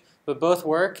approach, but both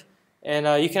work. And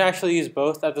you can actually use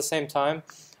both at the same time,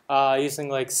 using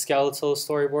like skeletal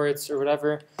storyboards or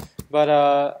whatever. But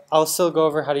I'll still go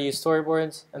over how to use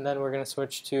storyboards, and then we're going to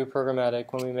switch to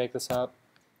programmatic when we make this app.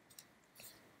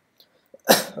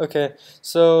 Okay,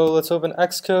 so let's open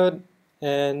Xcode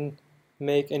and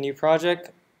make a new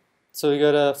project. So we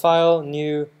go to File,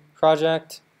 New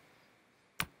Project.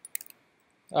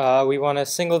 We want a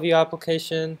single view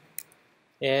application,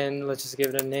 and let's just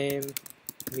give it a name,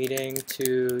 meeting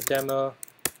to demo.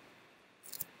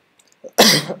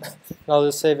 I'll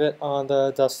just save it on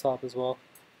the desktop as well.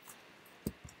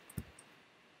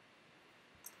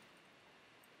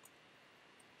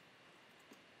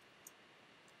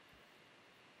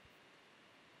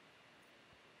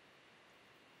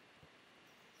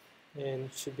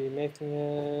 And should be making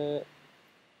it.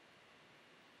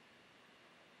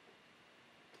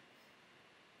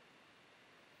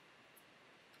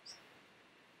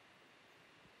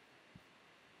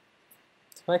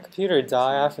 Did my computer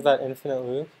die after that infinite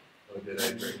loop? Oh, did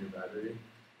I drain your battery?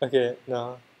 Okay,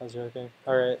 no, I was joking.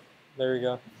 Alright, there we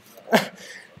go.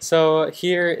 So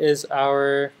here is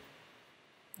our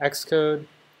Xcode,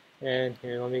 and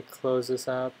here, let me close this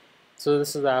app. So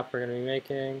this is the app we're going to be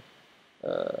making.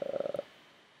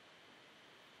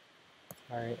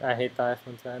 Alright, I hate the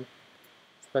iPhone 10,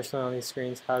 especially on these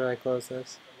screens. How do I close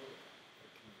this?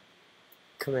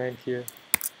 Command Q.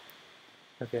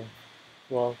 Okay,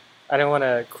 well, I didn't want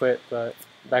to quit, but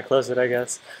that closed it, I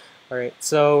guess. Alright,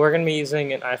 so we're going to be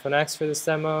using an iPhone X for this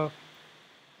demo.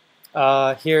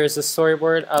 Here is the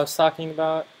storyboard I was talking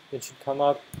about. It should come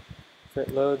up if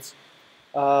it loads.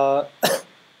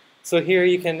 So here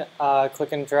you can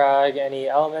click and drag any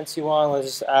elements you want. Let's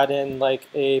just add in like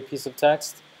a piece of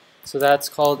text. So that's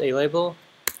called a label.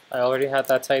 I already had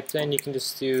that typed in. You can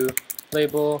just do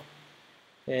label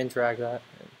and drag that.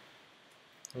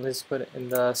 And let's put it in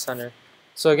the center.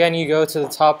 So again, you go to the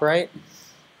top right.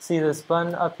 See this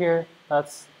button up here?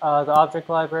 That's the object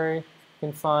library. You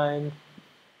can find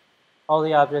all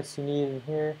the objects you need in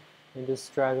here and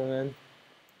just drag them in.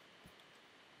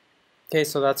 Okay,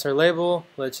 so that's our label.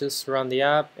 Let's just run the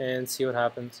app and see what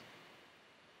happens.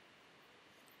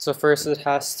 So first it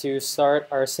has to start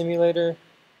our simulator.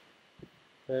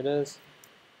 There it is.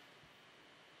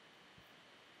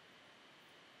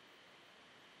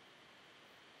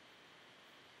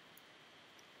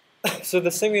 So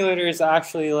the simulator is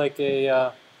actually like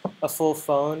a full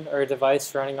phone or a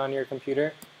device running on your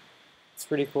computer. It's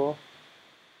pretty cool.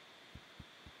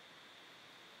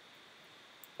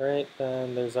 Alright,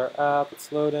 then there's our app,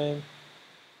 it's loading.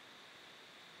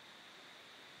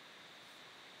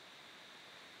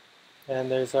 And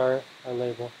there's our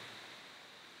label.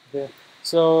 Okay.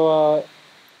 So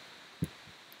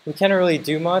we can't really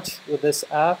do much with this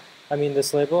app,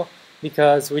 this label,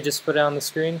 because we just put it on the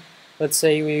screen. Let's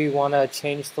say we want to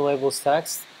change the label's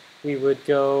text. we would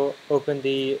go open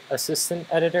the assistant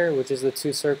editor, which is the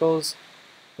 2 circles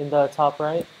in the top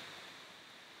right.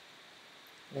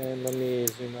 And let me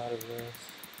zoom out of this.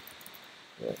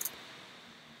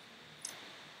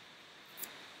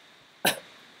 Yeah.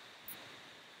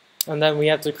 And then we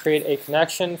have to create a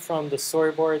connection from the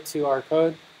storyboard to our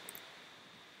code.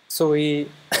 So we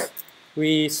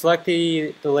select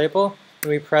the label and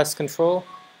we press Control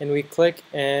and we click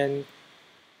and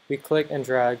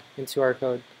drag into our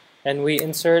code. And we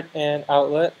insert an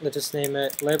outlet. Let's just name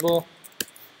it label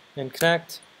and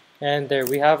connect. And there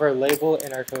we have our label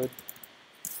in our code.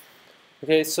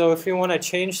 Okay, so if we want to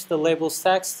change the label's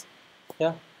text,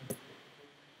 yeah?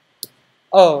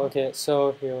 Oh, okay,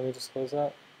 so here, let me just close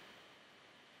that.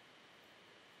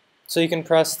 So you can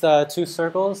press the 2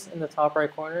 circles in the top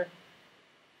right corner.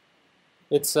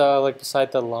 It's like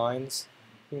beside the lines.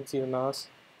 You can see the mouse.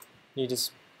 You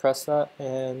just press that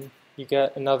and you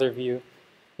get another view.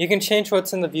 You can change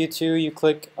what's in the view too. You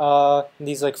click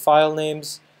these like file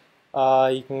names.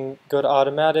 You can go to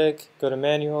automatic, go to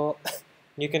manual.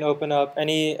 You can open up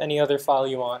any other file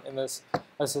you want in this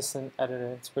assistant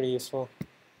editor. It's pretty useful.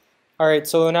 Alright,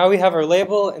 so now we have our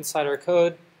label inside our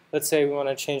code. Let's say we want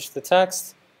to change the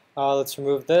text. Let's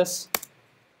remove this.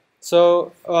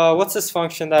 So what's this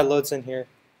function that loads in here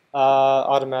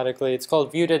automatically? It's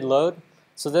called viewDidLoad.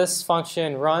 So this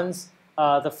function runs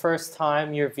the first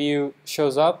time your view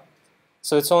shows up.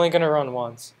 So it's only going to run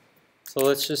once. So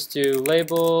let's just do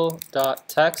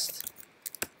label.text.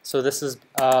 So this is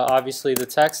obviously the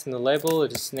text in the label.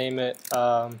 Just name it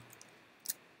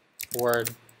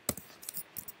word.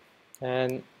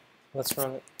 And let's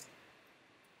run it.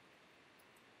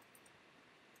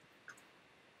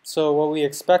 So what we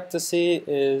expect to see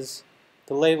is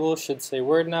the label should say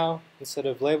word now instead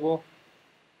of label.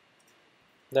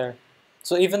 There.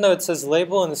 So even though it says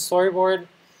label in the storyboard,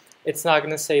 it's not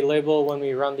going to say label when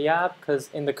we run the app because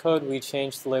in the code we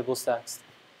changed the label's text.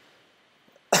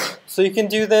 So you can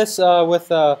do this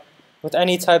with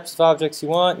any types of objects you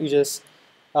want. You just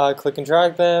click and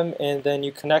drag them and then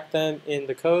you connect them in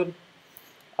the code.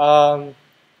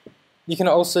 You can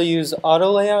also use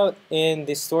auto layout in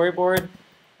the storyboard.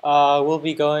 We'll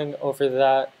be going over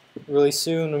that really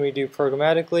soon when we do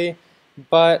programmatically,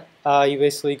 but you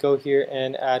basically go here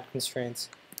and add constraints,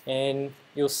 and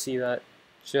you'll see that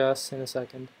just in a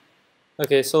second.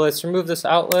 Okay, so let's remove this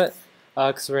outlet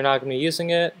because we're not going to be using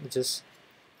it. Just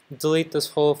delete this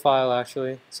whole file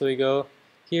actually. So we go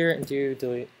here and do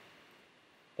delete.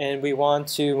 And we want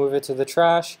to move it to the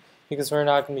trash because we're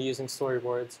not going to be using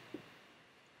storyboards.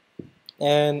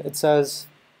 And it says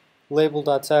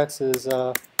label.text is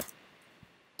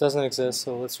doesn't exist,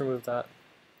 so let's remove that.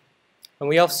 And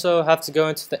we also have to go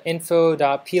into the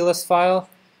info.plist file,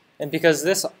 and because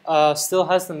this still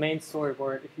has the main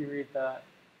storyboard, if you read that.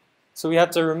 So we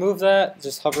have to remove that,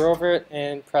 just hover over it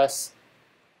and press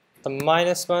the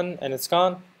minus button and it's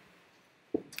gone.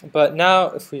 But now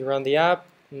if we run the app,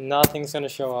 nothing's going to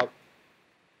show up.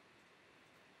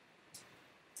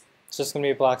 It's just going to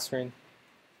be a black screen.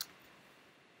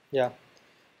 Yeah.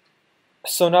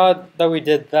 So now that we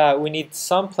did that, we need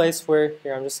some place where,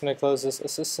 here I'm just going to close this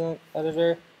assistant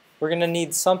editor. We're going to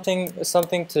need something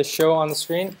to show on the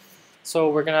screen. So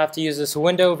we're going to have to use this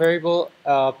window variable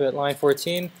up at line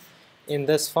 14 in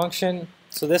this function.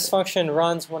 So this function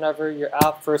runs whenever your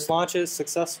app first launches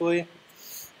successfully.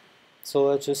 So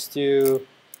let's just do,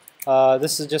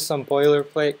 this is just some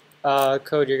boilerplate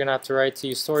code you're going to have to write to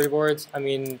use storyboards,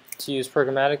 to use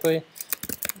programmatically.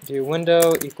 Do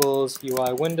window equals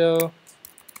UI window.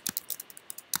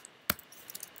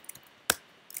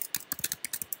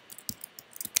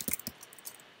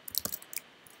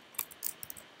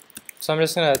 So I'm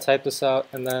just going to type this out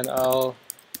and then I'll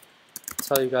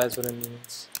tell you guys what it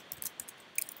means.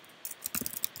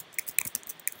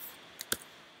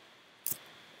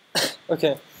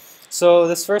 Okay, so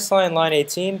this first line, line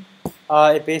 18,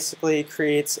 it basically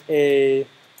creates a,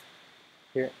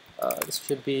 here, this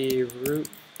should be root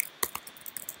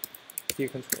view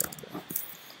controller.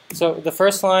 So the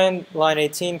first line, line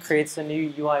 18, creates a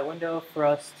new UI window for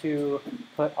us to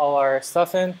put all our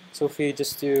stuff in. So if we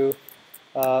just do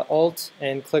Alt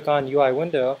and click on UI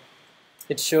window,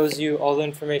 it shows you all the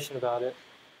information about it.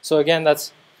 So again,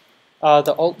 that's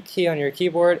the Alt key on your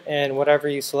keyboard and whatever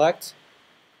you select,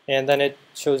 and then it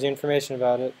shows you information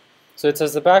about it. So it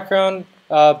says the background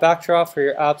backdrop for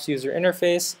your app's user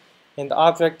interface and the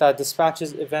object that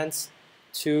dispatches events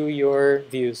to your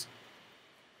views.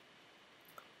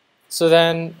 So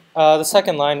then the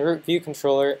second line, root view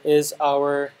controller, is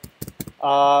our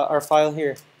file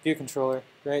here, view controller,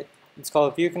 right? It's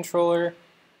called view controller,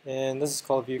 and this is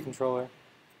called view controller.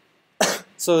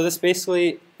 So this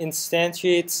basically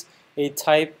instantiates a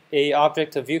type, a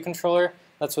object of view controller.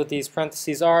 That's what these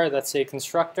parentheses are. That's a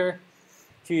constructor.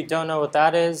 If you don't know what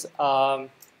that is,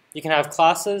 you can have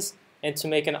classes, and to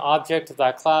make an object of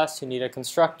that class, you need a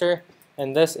constructor.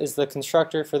 And this is the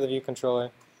constructor for the view controller.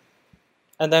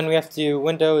 And then we have to do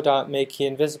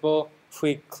window.makeKeyInvisible.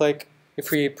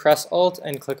 If we press Alt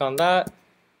and click on that,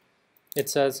 it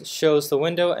says shows the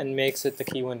window and makes it the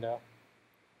key window.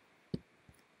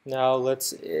 Now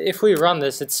if we run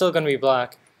this, it's still going to be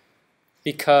black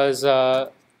because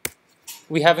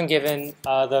we haven't given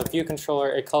the view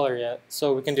controller a color yet.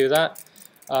 So we can do that.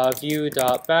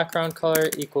 View.background color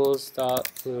equals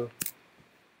 .blue.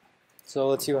 So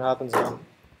let's see what happens now.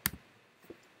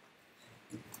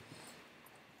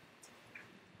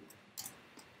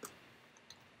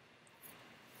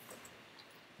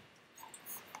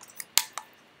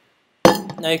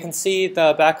 Now you can see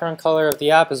the background color of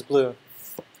the app is blue.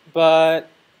 But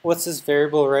what's this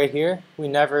variable right here? We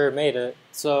never made it.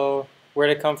 So where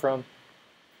did it come from?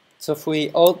 So if we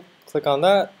Alt click on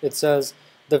that, it says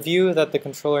the view that the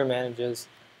controller manages.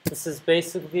 This is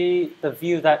basically the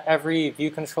view that every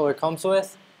view controller comes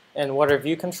with. And what are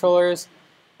view controllers?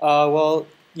 Well,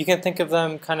 you can think of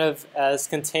them kind of as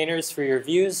containers for your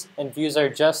views, and views are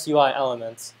just UI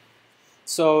elements.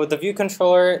 So the view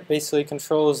controller basically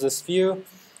controls this view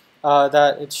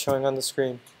that it's showing on the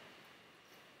screen.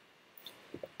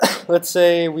 Let's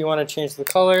say we want to change the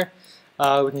color.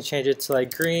 We can change it to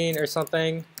like green or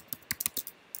something.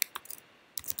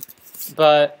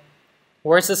 But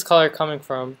where's this color coming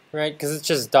from, right? Because it's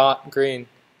just dot green.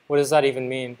 What does that even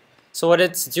mean? So what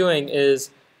it's doing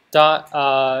is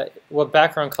what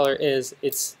background color is,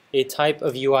 it's a type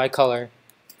of UI color.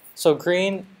 So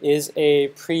green is a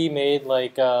pre-made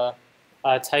like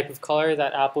type of color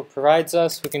that Apple provides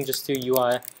us. We can just do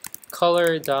UI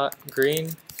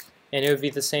color.green, and it would be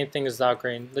the same thing as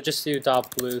 .green. Let's just do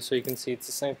 .blue so you can see it's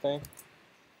the same thing.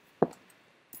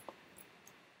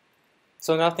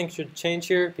 So nothing should change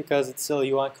here because it's still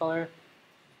UI color.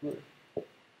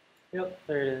 Yep,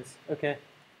 there it is. Okay.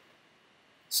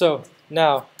 So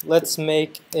now let's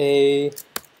keep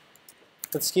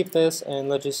this and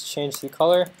let's just change the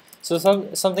color. So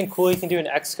something cool you can do in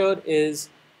Xcode is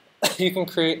you can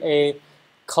create a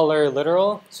color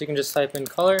literal. So you can just type in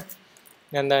color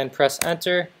and then press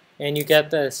enter, and you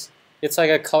get this. It's like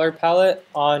a color palette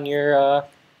on your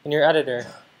in your editor.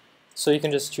 So you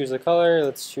can just choose a color.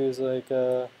 Let's choose like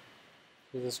choose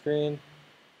this green.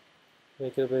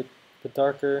 Make it a bit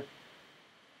darker.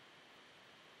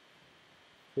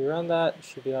 If we run that, it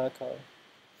should be that color.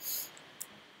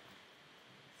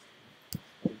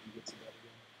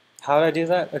 How did I do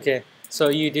that? Okay, so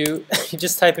you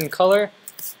just type in color,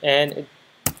 and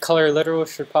color literal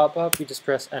should pop up. You just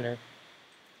press enter.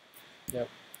 Yep.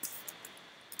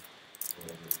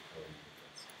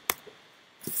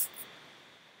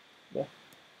 Yeah.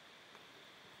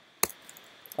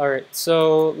 All right,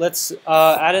 so let's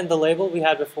add in the label we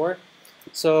had before.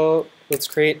 So let's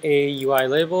create a UI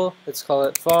label. Let's call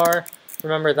it var.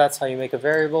 Remember, that's how you make a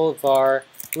variable, var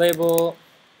label.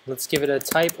 Let's give it a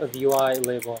type of UI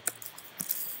label.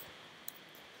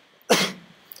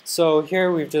 So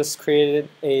here we've just created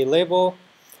a label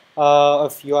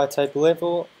of UI type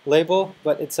label,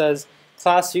 but it says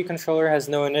class view controller has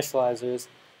no initializers.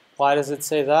 Why does it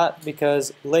say that?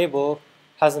 Because label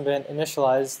hasn't been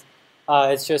initialized.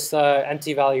 It's just an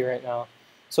empty value right now.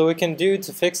 So what we can do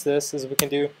to fix this is we can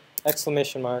do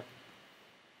exclamation mark.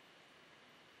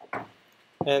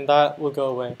 And that will go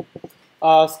away.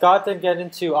 Scott didn't get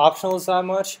into optionals that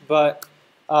much, but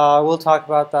we'll talk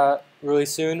about that really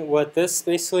soon. What this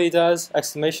basically does,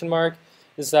 exclamation mark,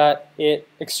 is that it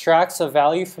extracts a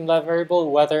value from that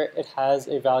variable whether it has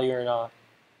a value or not.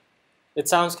 It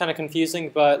sounds kind of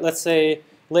confusing, but let's say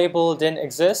label didn't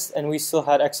exist and we still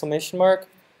had exclamation mark.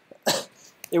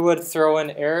 It would throw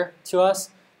an error to us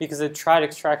because it tried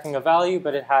extracting a value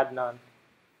but it had none.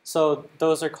 So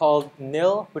those are called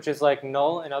nil, which is like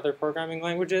null in other programming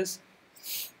languages.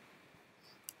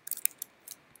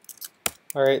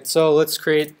 All right, so let's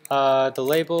create the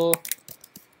label.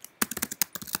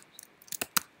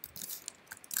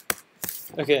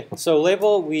 Okay, so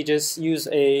label, we just use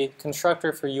a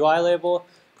constructor for UI label,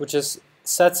 which just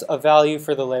sets a value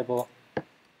for the label.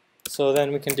 So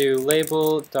then we can do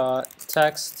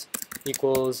label.text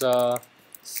equals,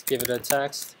 let's give it a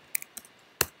text.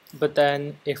 But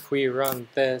then if we run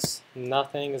this,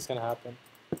 nothing is going to happen.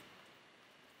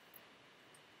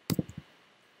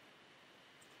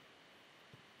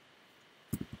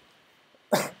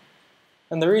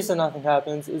 And the reason nothing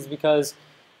happens is because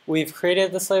we've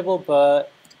created this label,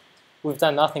 but we've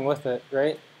done nothing with it,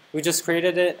 right? We just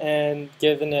created it and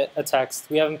given it a text.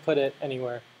 We haven't put it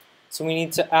anywhere. So we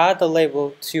need to add the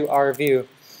label to our view.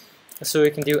 So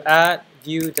we can do add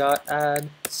view.add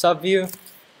subview.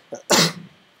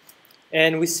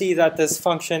 And we see that this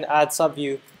function add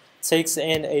subview takes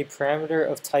in a parameter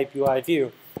of type UI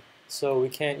view. So we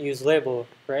can't use label,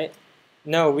 right?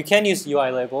 No, we can use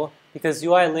UI label because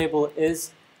UI label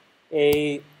is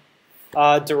a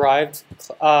derived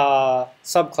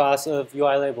subclass of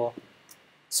UI label.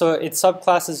 So its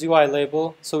subclass is UI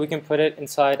label, so we can put it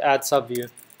inside add subview.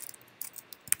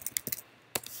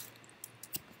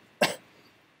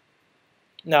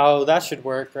 Now that should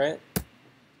work, right?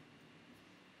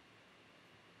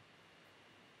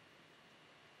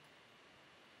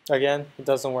 Again, it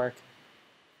doesn't work.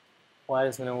 Why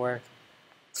doesn't it work?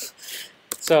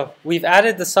 So we've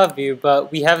added the subview,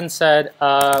 but we haven't said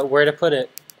where to put it.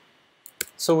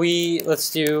 So let's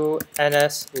do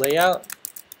ns layout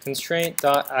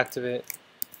constraint.activate.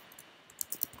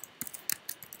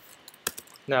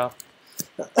 Now,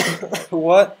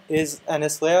 what is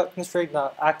ns layout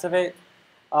constraint.activate?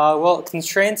 Well,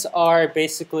 constraints are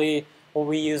basically what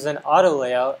we use in auto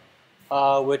layout,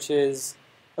 which is,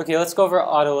 okay, let's go over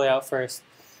auto layout first.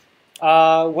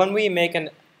 When we make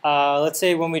let's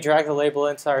say when we drag the label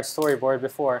into our storyboard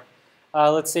before,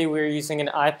 let's say we're using an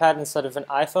iPad instead of an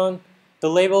iPhone, the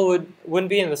label wouldn't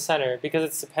be in the center because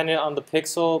it's dependent on the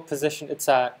pixel position it's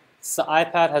at. So the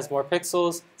iPad has more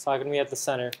pixels, it's not going to be at the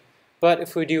center. But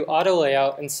if we do auto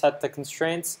layout and set the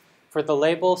constraints for the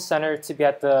label center to be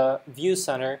at the view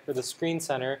center or the screen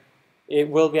center, it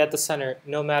will be at the center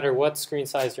no matter what screen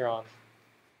size you're on.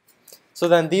 So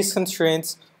then these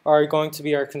constraints are going to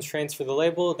be our constraints for the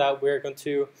label that we're going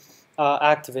to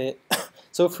activate.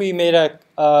 So if we made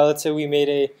let's say we made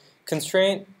a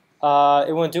constraint,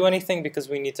 it won't do anything because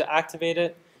we need to activate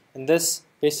it. And this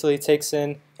basically takes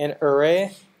in an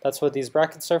array. That's what these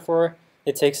brackets are for.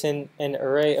 It takes in an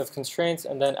array of constraints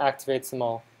and then activates them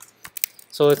all.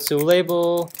 So let's do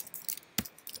label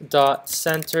dot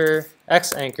center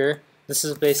x anchor. This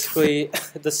is basically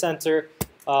the center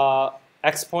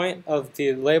x point of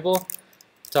the label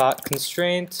dot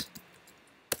constraint,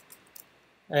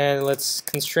 and let's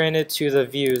constrain it to the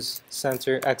views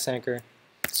center x anchor.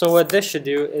 So what this should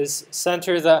do is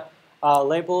center the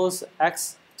labels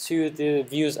x to the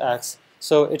views x.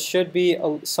 So it should be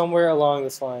somewhere along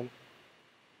this line.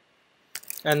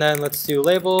 And then let's do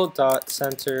label dot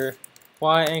center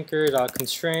y anchor dot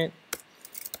constraint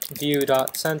view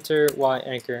dot center y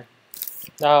anchor.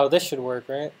 Now this should work,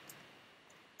 right?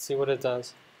 Let's see what it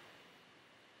does.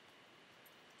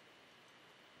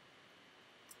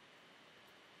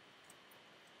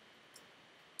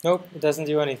 Nope, it doesn't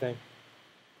do anything.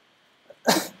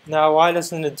 Now, why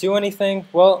doesn't it do anything?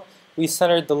 Well, we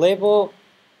centered the label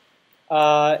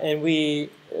and we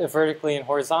vertically and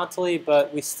horizontally,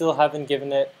 but we still haven't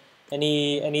given it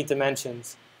any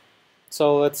dimensions.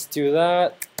 So let's do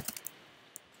that.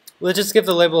 Let's just give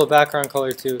the label a background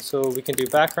color too. So we can do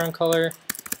background color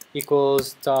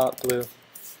equals dot blue.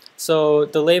 So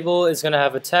the label is going to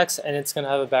have a text and it's going to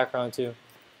have a background too.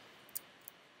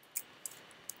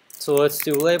 So let's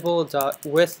do label dot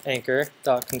width anchor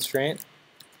dot constraint,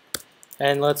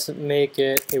 and let's make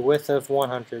it a width of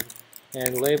 100.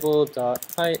 And label dot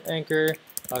height anchor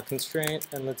dot constraint,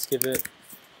 and let's give it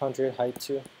 100 height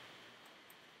too.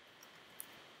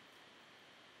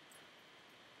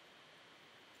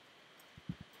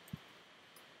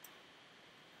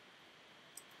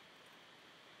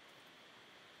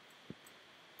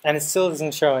 And it still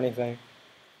doesn't show anything.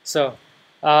 So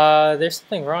there's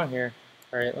something wrong here.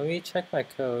 Alright, let me check my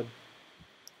code,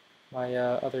 my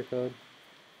other code.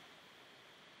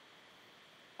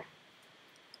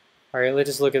 Alright, let's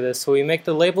just look at this. So we make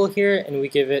the label here and we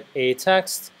give it a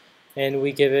text and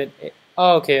we give it a,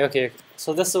 oh, okay.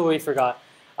 So this is what we forgot.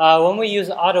 When we use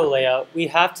auto layout, we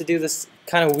have to do this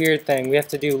kind of weird thing. We have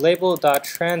to do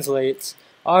label.translates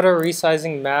auto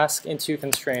resizing mask into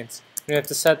constraints. We have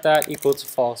to set that equal to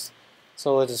false.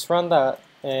 So let's just run that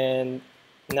and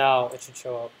now it should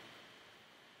show up.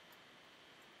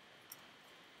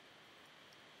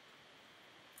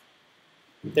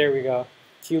 There we go.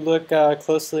 If you look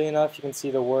closely enough, you can see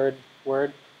the word.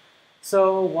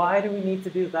 So why do we need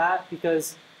to do that?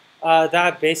 Because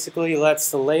that basically lets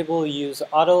the label use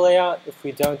auto layout. If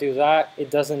we don't do that,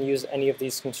 it doesn't use any of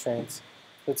these constraints.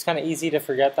 So it's kind of easy to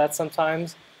forget that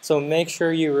sometimes. So make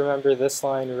sure you remember this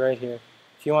line right here.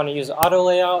 If you want to use auto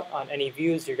layout on any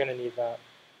views, you're going to need that.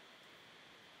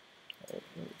 Right,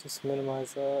 just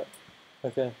minimize that.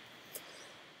 Okay.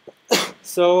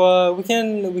 So we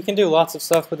can do lots of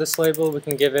stuff with this label. We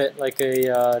can give it like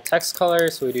a text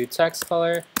color. So we do text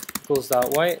color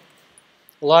schools.white.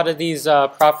 A lot of these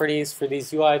properties for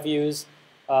these UI views,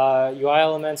 UI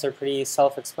elements are pretty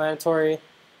self-explanatory.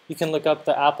 You can look up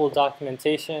the Apple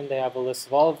documentation. They have a list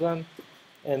of all of them.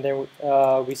 And there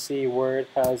we see Word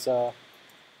has a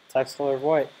text color of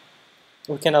white.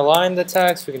 We can align the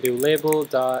text. We can do label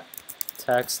dot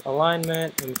text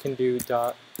alignment, and we can do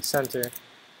dot center.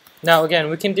 Now again,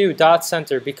 we can do dot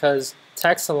center because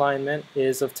text alignment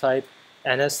is of type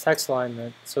NS text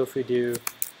alignment. So if we do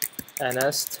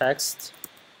NS text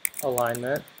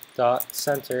alignment dot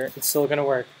center, it's still going to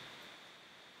work.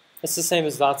 It's the same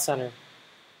as dot center.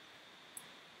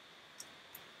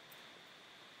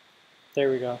 There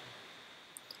we go.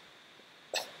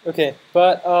 Okay,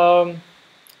 but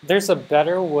there's a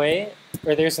better way,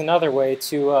 or there's another way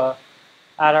to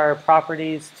add our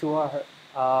properties to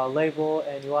our label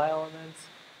and UI elements.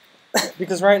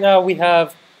 Because right now we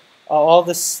have all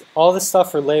this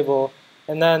stuff for label,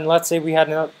 and then let's say we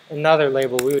had another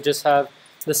label. We would just have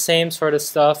the same sort of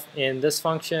stuff in this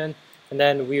function, and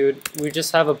then we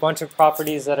just have a bunch of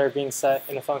properties that are being set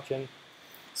in a function.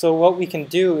 So what we can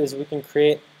do is we can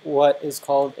create what is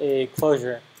called a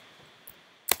closure.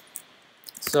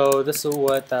 So this is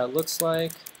what that looks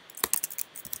like.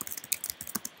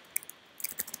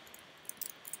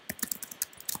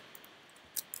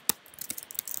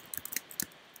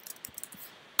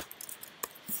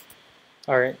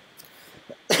 All right.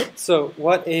 So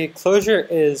what a closure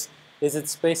is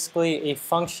it's basically a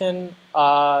function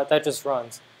that just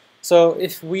runs. So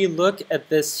if we look at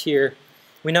this here,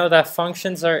 we know that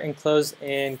functions are enclosed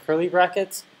in curly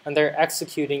brackets, and they're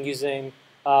executing using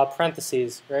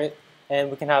parentheses, right? And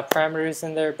we can have parameters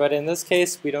in there, but in this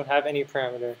case, we don't have any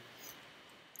parameter.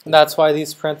 And that's why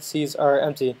these parentheses are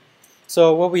empty.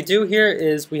 So what we do here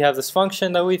is we have this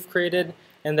function that we've created,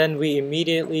 and then we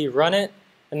immediately run it,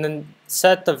 and then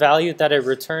set the value that it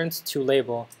returns to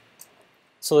label.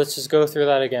 So let's just go through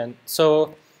that again.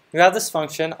 So we have this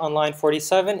function on line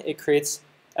 47. It creates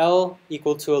L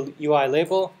equal to a UI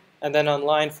label, and then on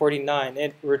line 49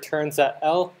 it returns that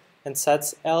L and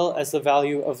sets L as the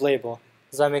value of label.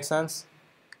 Does that make sense?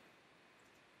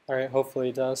 Alright, hopefully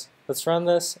it does. Let's run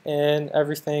this and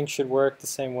everything should work the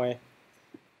same way.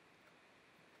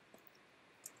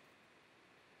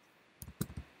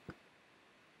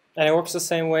 And it works the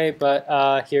same way,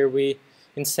 but here we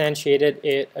instantiated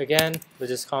it again. We'll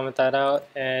just comment that out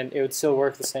and it would still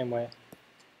work the same way.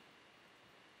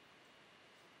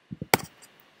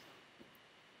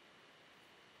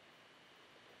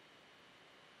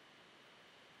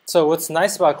 So what's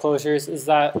nice about closures is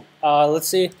that, let's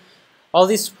see, all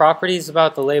these properties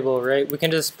about the label, right? We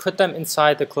can just put them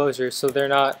inside the closure so they're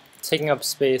not taking up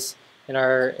space in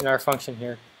our function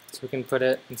here. So we can put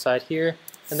it inside here,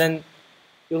 and then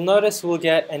you'll notice we'll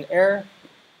get an error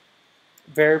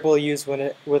variable used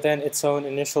within its own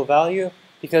initial value,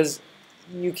 because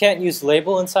you can't use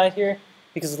label inside here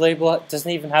because label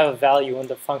doesn't even have a value when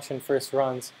the function first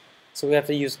runs. So we have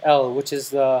to use L, which is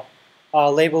the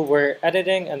label we're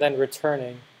editing and then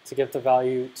returning to give the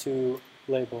value to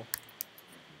label.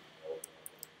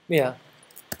 Yeah.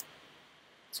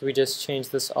 So we just change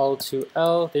this all to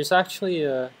L. There's actually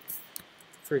a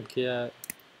forget.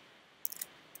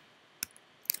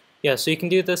 Yeah, so you can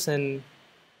do this in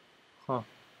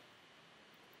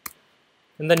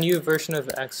in the new version of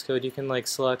Xcode. You can like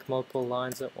select multiple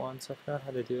lines at once. I forgot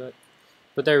how to do it,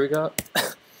 but there we go.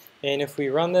 And if we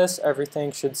run this,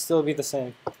 everything should still be the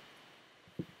same.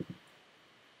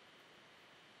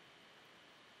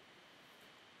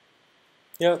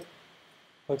 Yep,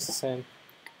 looks the same.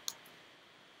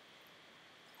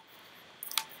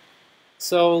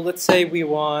 So let's say we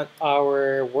want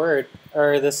our word,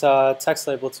 or this text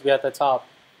label to be at the top.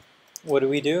 What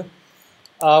do?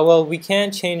 Well, we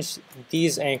can't change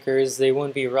these anchors. They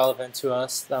wouldn't be relevant to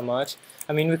us that much.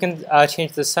 I mean, we can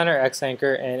change the center X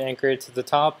anchor and anchor it to the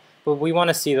top, but we want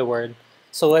to see the word.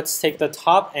 So let's take the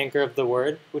top anchor of the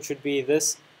word, which would be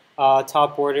this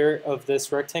top border of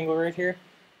this rectangle right here.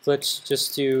 Let's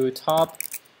just do top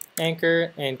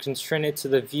anchor and constrain it to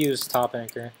the view's top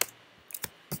anchor.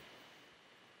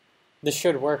 This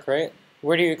should work, right?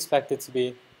 Where do you expect it to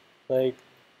be? Like,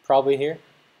 probably here?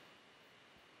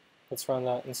 Let's run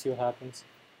that and see what happens.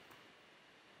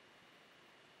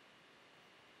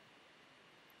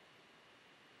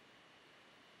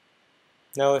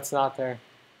 No, it's not there.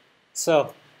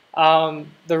 So,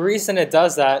 the reason it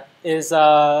does that is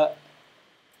Apple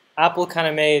kind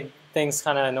of made things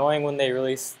kind of annoying when they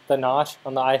released the notch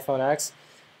on the iPhone X.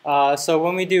 So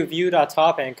when we do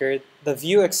view.top anchor, the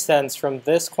view extends from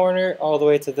this corner all the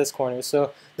way to this corner.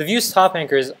 So the view's top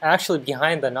anchor is actually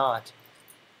behind the notch.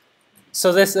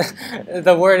 So this,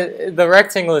 the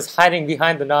rectangle is hiding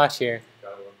behind the notch here.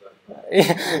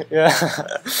 Yeah.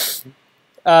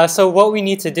 So what we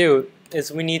need to do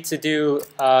is we need to do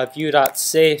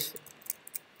view.safe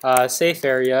safe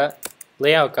area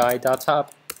layout guide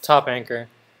top anchor.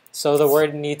 So the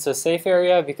word needs a safe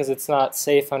area because it's not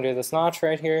safe under this notch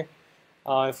right here.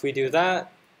 If we do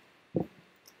that,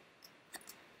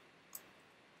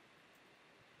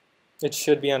 it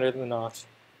should be under the notch.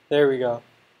 There we go.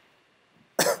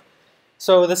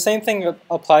 So the same thing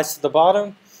applies to the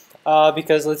bottom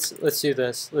because let's do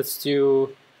this. Let's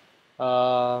do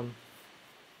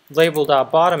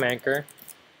label.bottom anchor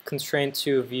constraint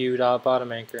to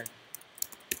view.bottom anchor.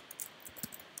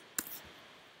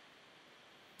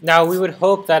 Now we would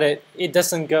hope that it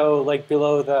doesn't go like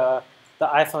below the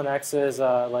iPhone X's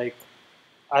like,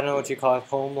 I don't know what you call it,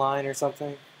 home line or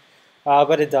something,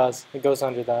 but it does. It goes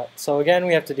under that. So again,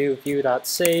 we have to do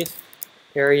view.safe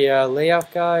area layout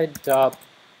guide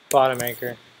bottom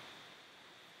anchor,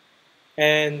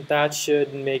 and that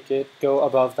should make it go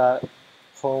above that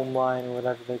home line or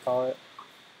whatever they call it.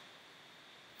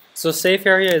 So safe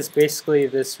area is basically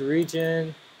this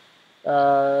region,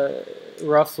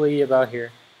 roughly about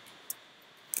here.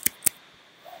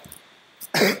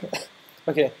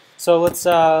 Okay, so let's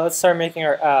start making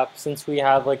our app since we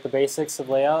have like the basics of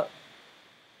layout.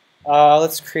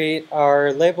 Let's create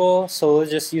our label. So we'll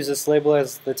just use this label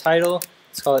as the title.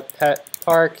 Let's call it Pet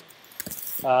Park.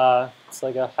 It's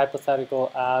like a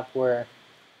hypothetical app where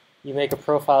you make a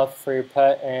profile for your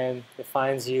pet and it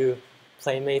finds you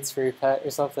playmates for your pet or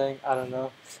something. I don't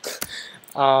know.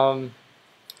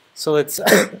 So let's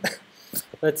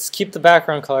let's keep the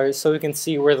background colors so we can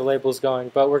see where the label is going,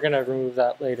 but we're gonna remove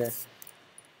that later.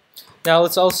 Now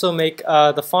let's also make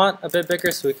the font a bit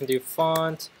bigger, so we can do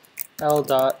font L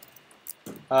dot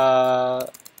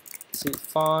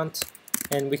font,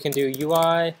 and we can do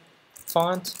UI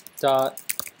font dot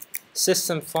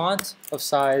system font of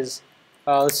size.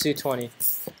 Let's do 20.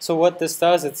 So what this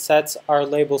does, it sets our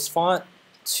label's font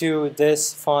to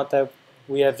this font that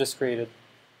we have just created.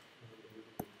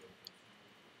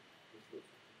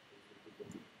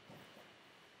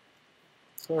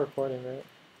 Still recording, right?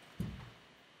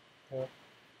 Yeah.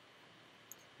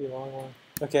 Be a long one.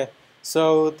 Okay,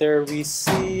 so there we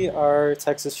see our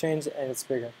text has changed and it's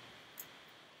bigger.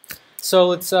 So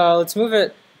let's move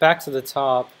it back to the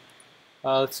top.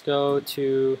 Let's go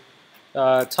to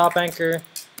top anchor,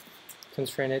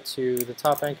 constrain it to the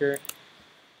top anchor,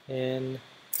 and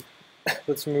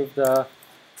let's remove the.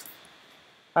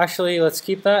 Actually, let's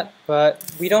keep that, but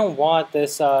we don't want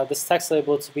this this text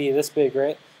label to be this big,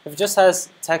 right? If it just has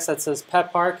text that says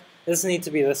Pet Park, it doesn't need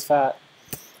to be this fat.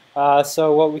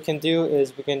 So what we can do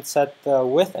is we can set the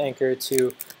width anchor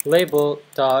to label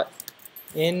dot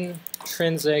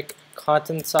intrinsic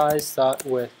content size dot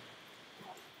width.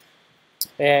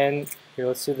 And here,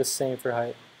 let's do the same for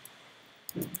height.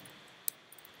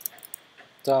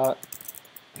 Dot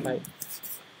height.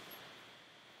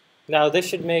 Now this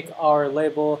should make our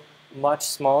label much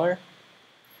smaller.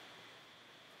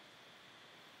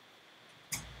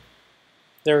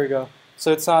 There we go.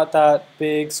 So it's not that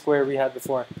big square we had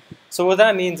before. So what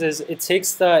that means is it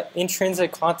takes the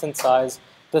intrinsic content size,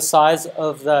 the size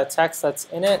of the text that's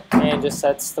in it, and just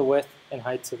sets the width and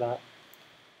height to that.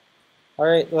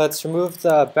 Alright, let's remove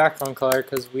the background color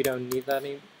because we don't need that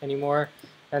anymore.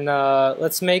 And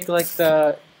let's make like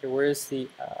the, here, where's the,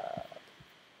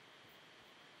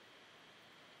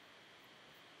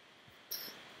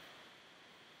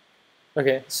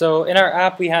 okay, so in our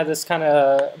app we had this kind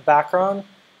of background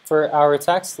for our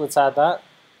text. Let's add that.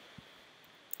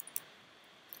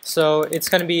 So it's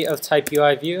going to be of type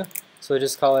UI view. So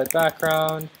just call it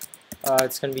background.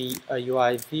 It's going to be a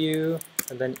UI view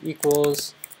and then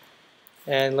equals.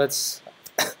 And let's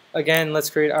again, let's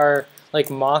create our like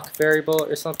mock variable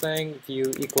or something.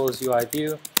 View equals UI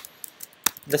view.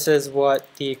 This is what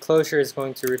the closure is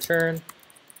going to return.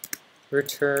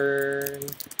 Return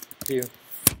view.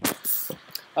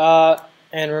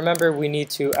 And remember, we need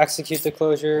to execute the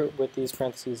closure with these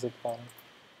parentheses at the bottom.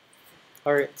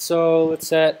 Alright, so let's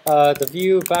set the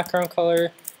view background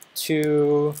color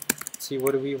to, let's see,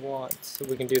 what do we want? So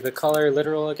we can do the color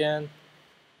literal again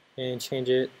and change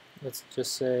it. Let's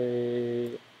just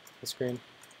say this green.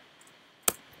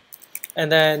 And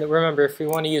then remember, if we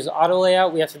want to use auto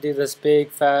layout, we have to do this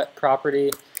big fat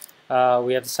property.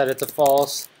 We have to set it to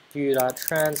false.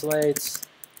 View.translates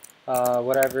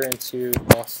whatever into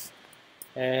false.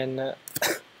 And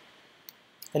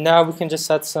now we can just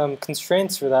set some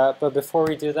constraints for that, but before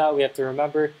we do that, we have to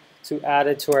remember to add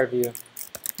it to our view.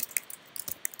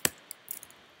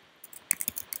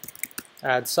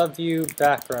 Add subview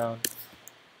background.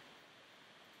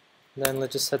 And then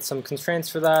let's just set some constraints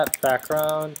for that.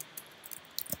 Background.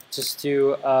 Just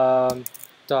do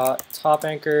dot top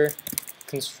anchor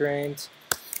constraint.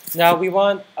 Now we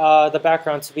want the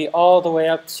background to be all the way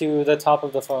up to the top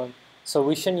of the phone. So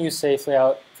we shouldn't use safe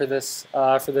layout for this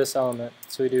element.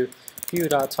 So we do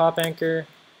view.top anchor,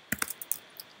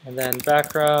 and then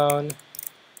background.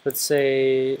 Let's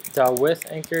say .width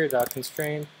anchor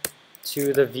 .constraint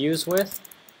to the view's width.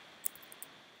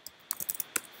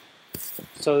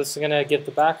 So this is going to give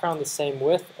the background the same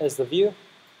width as the view.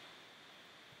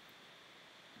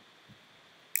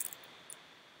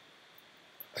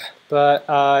 But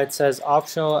it says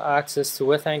optional access to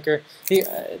width anchor.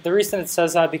 The reason it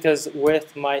says that because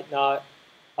width might not,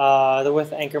 the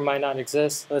width anchor might not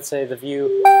exist. Let's say the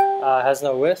view has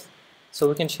no width, so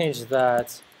we can change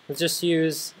that. Let's just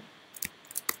use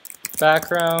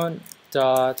background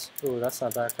dot. Oh, that's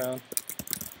not background.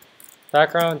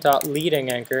 Background dot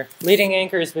leading anchor. Leading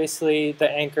anchor is basically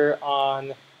the anchor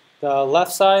on the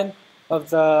left side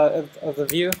of the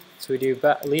view. So we do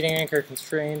leading anchor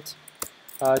constraint.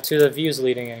 To the view's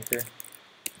leading anchor.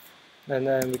 And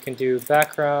then we can do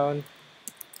background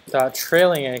dot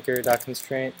trailing anchor dot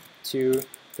constraint to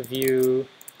the view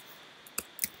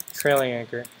trailing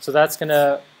anchor. So that's going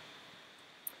to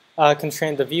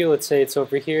constrain the view. Let's say it's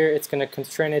over here. It's going to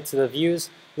constrain it to the view's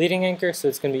leading anchor, so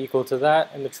it's going to be equal to that,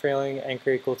 and the trailing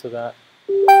anchor equal to that.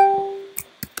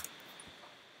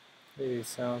 Maybe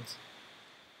sounds.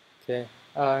 Okay,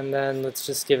 and then let's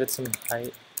just give it some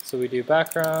height. So we do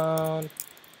background.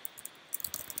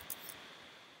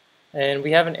 And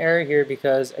we have an error here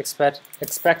because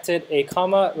expected a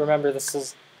comma. Remember, this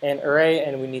is an array,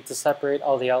 and we need to separate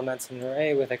all the elements in an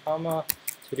array with a comma.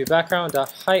 So we do background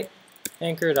dot height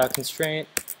anchor dot constraint.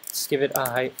 Let's give it a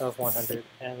height of 100,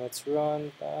 and let's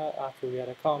run that after we add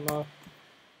a comma.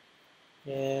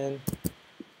 And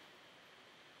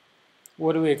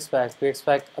what do we expect? We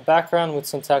expect a background with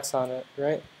some text on it,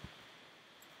 right?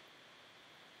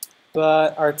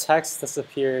 But our text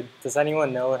disappeared. Does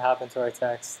anyone know what happened to our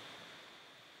text?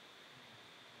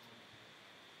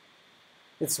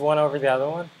 It's one over the other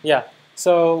one? Yeah.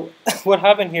 So what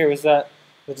happened here was that,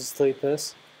 we'll just delete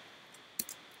this.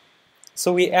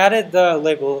 So we added the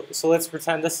label. So let's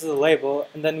pretend this is a label,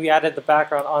 and then we added the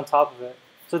background on top of it.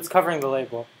 So it's covering the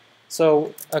label.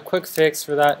 So a quick fix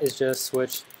for that is just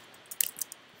switch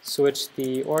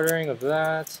the ordering of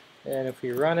that, and if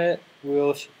we run it,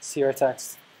 we'll see our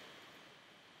text.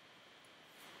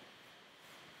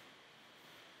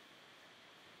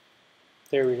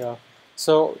 There we go.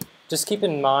 So just keep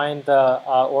in mind the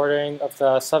ordering of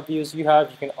the subviews you have.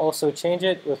 You can also change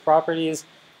it with properties,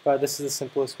 but this is the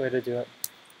simplest way to do it.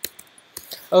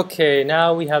 Okay,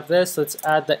 now we have this. Let's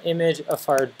add the image of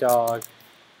our dog.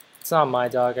 It's not my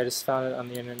dog. I just found it on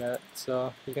the internet,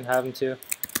 so you can have him too.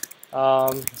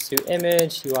 Let's do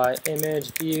image, UI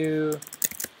image view,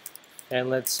 and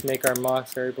let's make our mock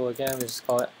variable again. Let's just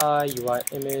call it UI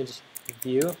image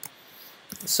view.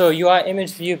 So UI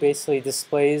image view basically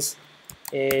displays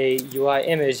a UI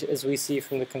image as we see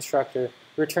from the constructor.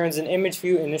 Returns an image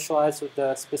view initialized with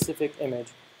the specific image.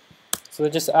 So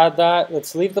we'll just add that.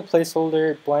 Let's leave the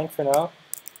placeholder blank for now.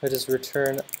 Let's just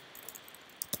return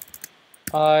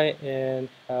I and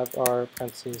have our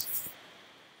parentheses.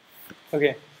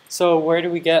 Okay, so where do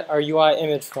we get our UI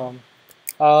image from?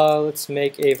 Let's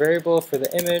make a variable for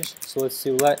the image. So let's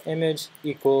do let image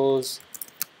equals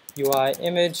UI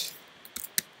image.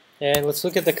 And let's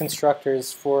look at the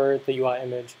constructors for the UI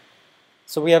image.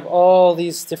 So we have all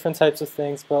these different types of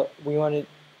things, but we want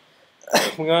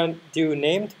to do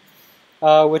named,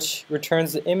 which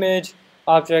returns the image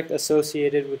object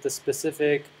associated with the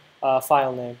specific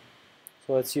file name.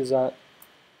 So let's use that.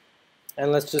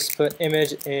 And let's just put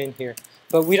image in here.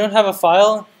 But we don't have a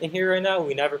file in here right now.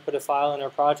 We never put a file in our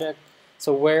project.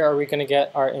 So where are we going to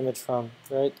get our image from,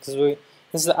 right? Because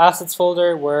this is the assets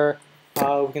folder where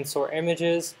we can store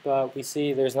images, but we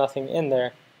see there's nothing in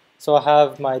there. So I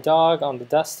have my dog on the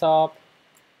desktop.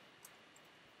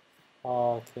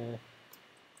 Okay,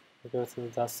 we go to the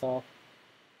desktop,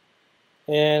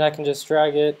 and I can just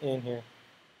drag it in here.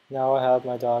 Now I have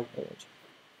my dog image.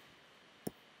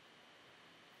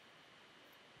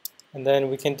 And then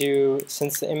we can do,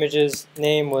 since the image's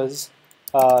name was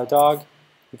dog,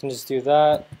 we can just do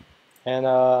that, and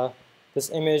this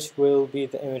image will be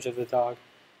the image of the dog.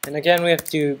 And again, we have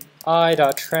to do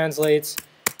I.translates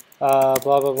blah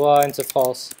blah blah into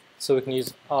false, so we can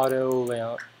use auto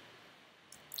layout.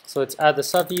 So let's add the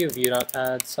subview,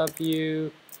 view.add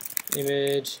subview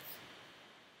image,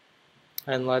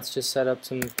 and let's just set up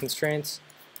some constraints.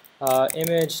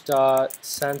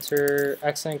 Image.center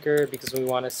x anchor because we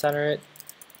want to center it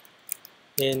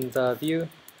in the view.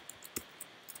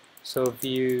 So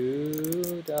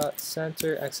view dot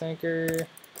center x anchor,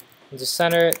 and just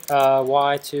center it,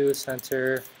 y to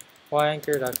center y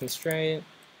anchor dot constraint,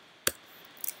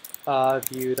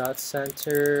 view dot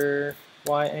center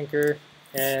y anchor,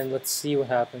 and let's see what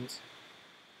happens.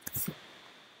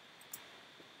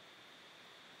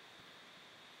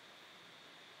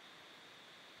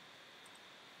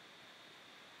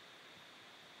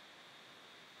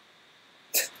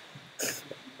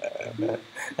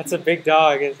 That's a big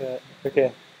dog, isn't it?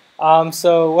 Okay.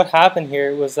 So what happened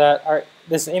here was that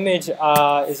this image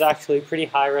is actually pretty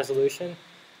high resolution.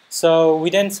 So we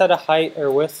didn't set a height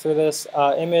or width for this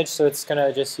image, so it's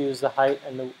gonna just use the height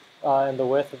and the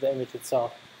width of the image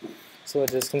itself. So we'll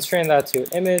just constrain that to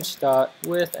image dot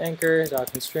width anchor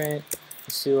dot constraint.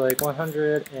 Let's do like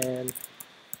 100 and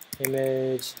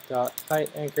image dot height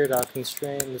anchor dot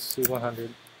constraint. Let's do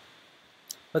 100.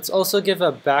 Let's also give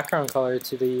a background color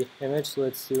to the image. So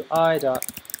let's do I dot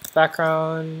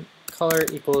background color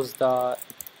equals dot,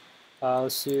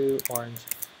 let's do orange.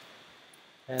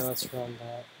 And let's run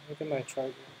that. Look at my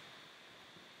charger.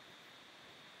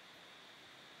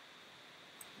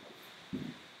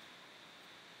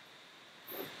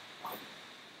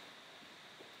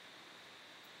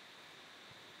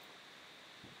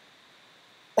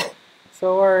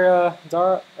 So our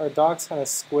dog's kind of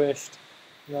squished.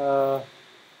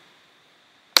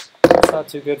 It's not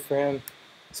too good for him.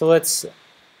 So let's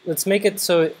make it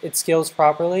so it scales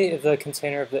properly if the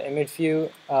container of the image view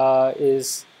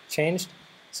is changed.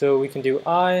 So we can do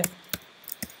I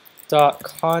dot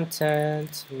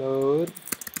content mode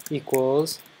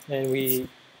equals, and we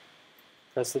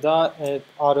press the dot and it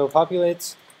auto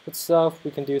populates with stuff.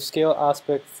 We can do scale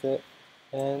aspect fit,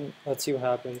 and let's see what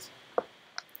happens.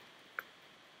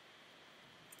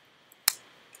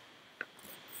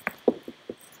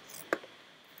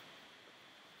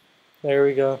 There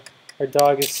we go. Our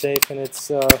dog is safe, and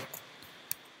it's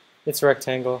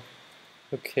rectangle.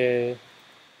 Okay.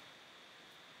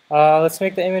 Let's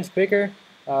make the image bigger.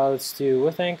 Let's do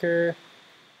width anchor.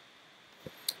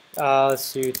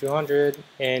 Let's do 200,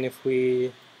 and if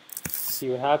we see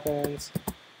what happens.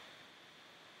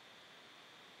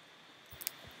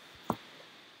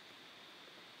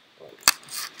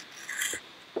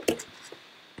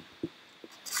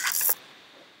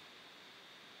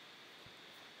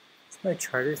 My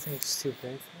charger thing's too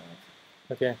big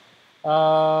for that. Okay.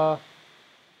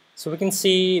 So we can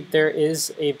see there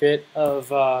is a bit of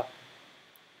the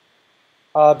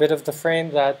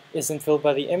frame that isn't filled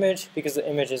by the image because the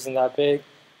image isn't that big,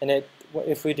 and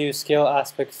if we do scale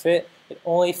aspect fit, it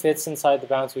only fits inside the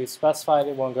bounds we've specified.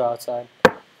 It won't go outside.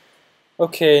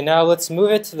 Okay, now let's move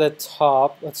it to the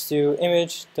top. Let's do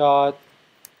image dot,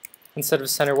 instead of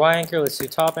center y anchor, let's do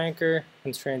top anchor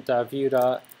constraint dot view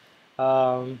dot.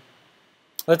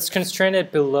 Let's constrain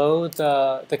it below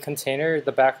the container,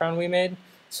 the background we made.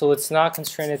 So let's not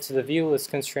constrain it to the view, let's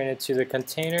constrain it to the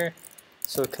container.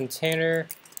 So container,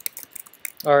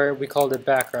 or we called it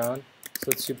background. So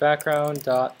let's do background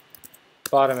dot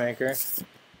bottom anchor.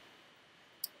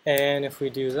 And if we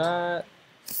do that,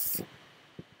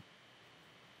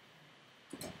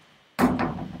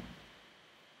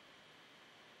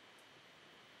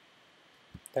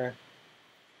 there.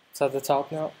 It's at the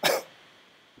top now.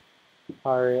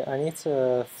 Alright, I need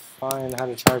to find how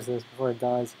to charge this before it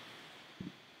dies.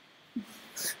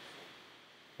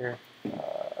 Here.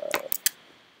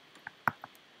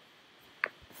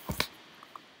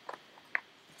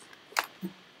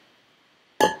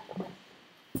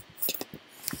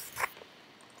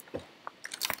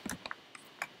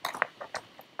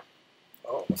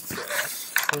 Oh,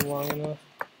 been long enough.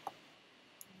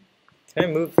 Can I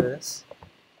move this?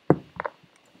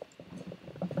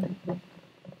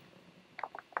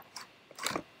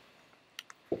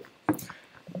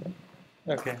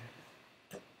 Okay.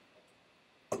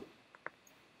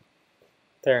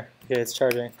 There. Okay, it's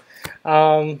charging.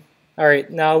 All right.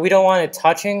 Now we don't want it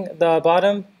touching the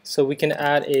bottom, so we can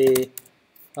add a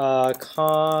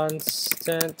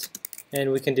constant,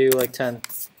 and we can do like 10.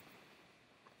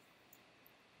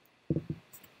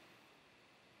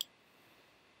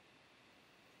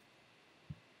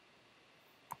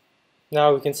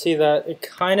 Now we can see that it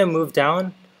kind of moved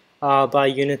down by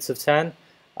units of 10.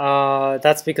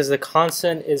 That's because the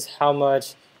constant is how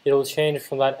much it'll change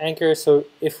from that anchor. So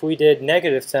if we did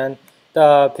 -10,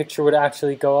 the picture would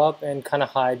actually go up and kind of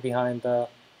hide behind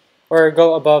or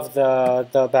go above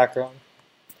the background.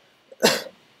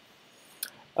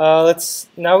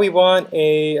 Now we want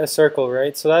a circle,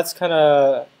 right? So that's kind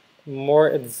of more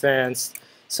advanced.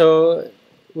 So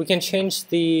we can change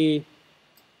the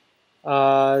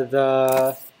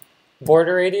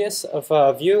border radius of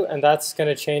a view, and that's going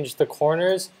to change the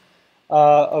corners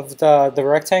of the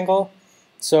rectangle.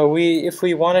 So if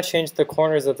we want to change the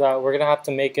corners of that, we're going to have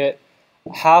to make it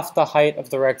half the height of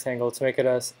the rectangle to make it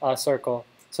a circle.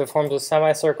 So it forms a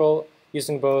semicircle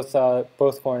using both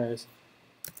corners.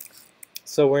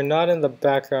 So we're not in the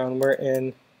background, we're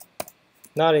in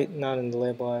not in the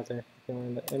label either. We're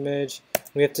in the image.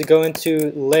 We have to go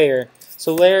into layer.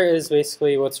 So layer is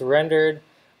basically what's rendered.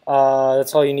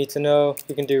 That's all you need to know.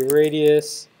 You can do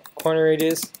radius, corner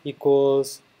radius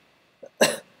equals,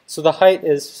 so the height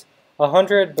is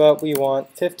 100, but we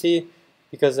want 50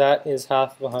 because that is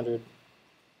half of 100.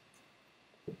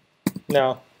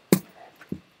 Now,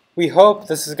 we hope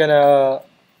this is going to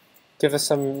give us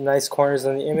some nice corners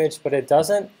in the image, but it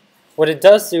doesn't. What it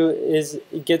does do is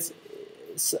it gets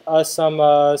us some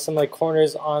like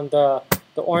corners on the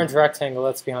orange rectangle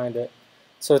that's behind it.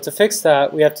 So to fix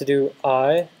that, we have to do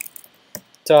I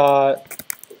dot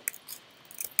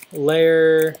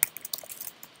layer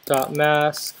dot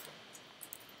mask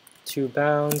to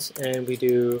bounds, and we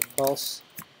do false,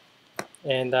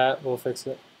 and that will fix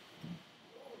it.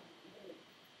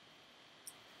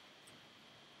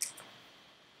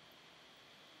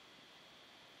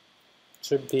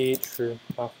 Should be true,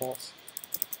 not false.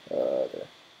 There.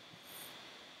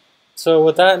 So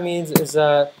what that means is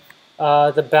that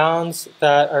the bounds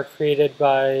that are created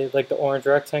by like the orange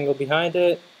rectangle behind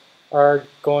it are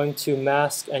going to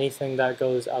mask anything that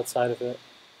goes outside of it.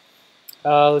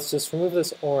 Let's just remove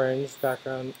this orange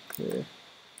background here.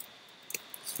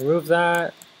 Let's remove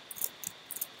that,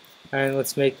 and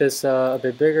let's make this a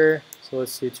bit bigger. So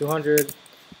let's do 200,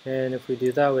 and if we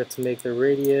do that, we have to make the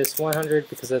radius 100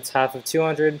 because that's half of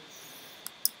 200.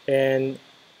 And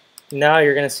now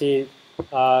you're going to see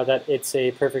that it's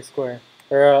a perfect square,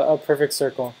 or a perfect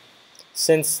circle,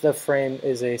 since the frame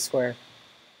is a square.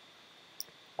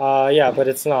 Yeah, but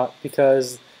it's not,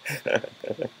 because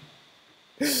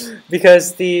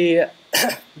because the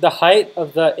height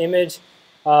of the image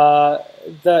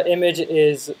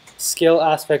is scale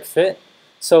aspect fit.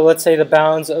 So let's say the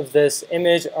bounds of this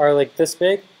image are like this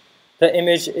big. The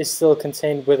image is still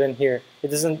contained within here. It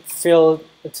doesn't fill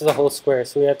to the whole square.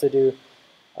 So we have to do,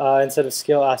 instead of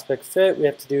scale aspect fit, we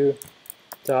have to do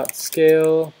dot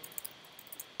scale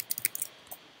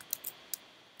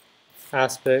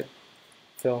aspect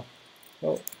fill.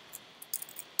 Oh.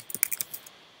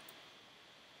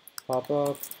 Pop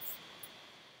up,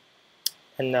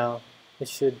 and now it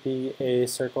should be a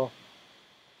circle.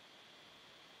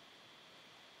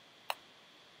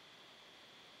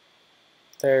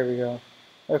 There we go.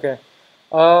 Okay.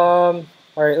 All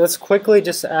right. Let's quickly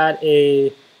just add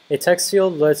a text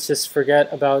field. Let's just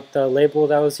forget about the label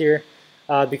that was here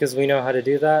because we know how to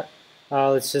do that.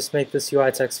 Let's just make this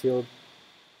UI text field.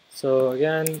 So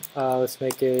again, let's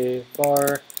make a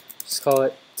var. Just call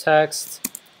it text.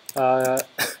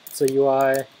 So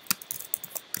UI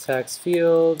text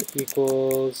field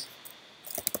equals,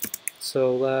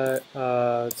 so let's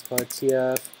call it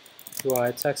TF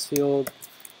UI text field.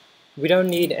 We don't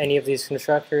need any of these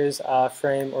constructors,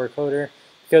 frame or coder,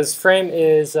 because frame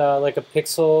is like a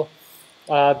pixel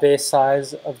based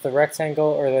size of the rectangle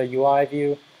or the UI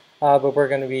view, but we're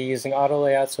going to be using auto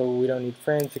layout, so we don't need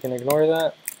frames. We can ignore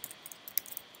that.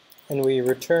 And we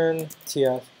return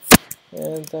TF.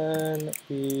 And then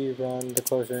we run the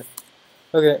closure.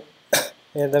 Okay,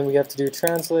 and then we have to do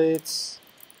translates.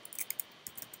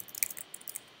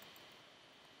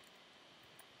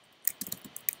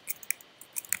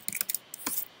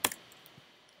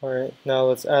 Alright, now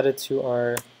let's add it to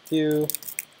our view.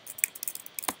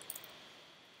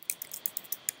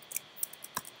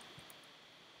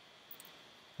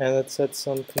 And let's set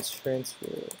some constraints for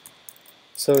it.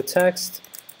 So text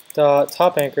dot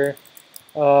top anchor.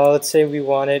 Let's say we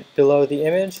want it below the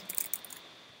image.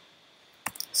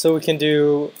 So we can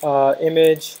do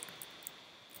image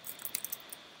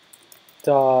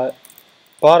dot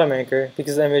bottom anchor,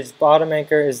 because the image bottom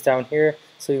anchor is down here,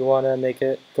 so you want to make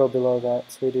it go below that.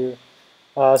 So we do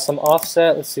some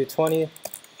offset. Let's do 20,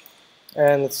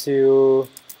 and let's do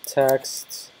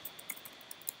text.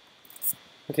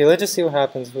 Okay, let's just see what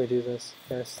happens if we do this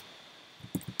first.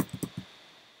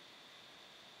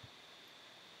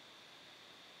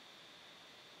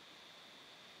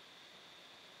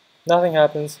 Nothing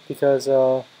happens because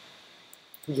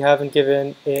we haven't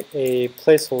given it a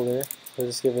placeholder. So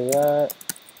just give it that.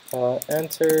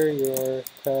 Enter your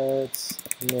pet's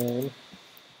name.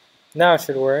 Now it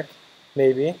should work,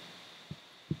 maybe.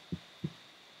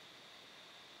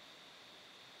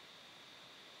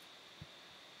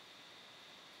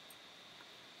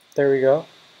 There we go.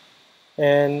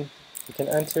 And we can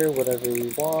enter whatever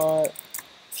we want.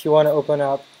 If you want to open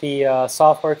up the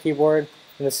software keyboard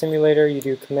in the simulator, you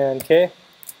do Command K.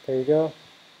 There you go.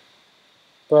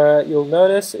 But you'll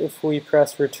notice if we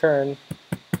press return,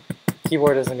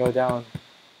 keyboard doesn't go down.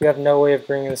 We have no way of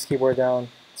bringing this keyboard down,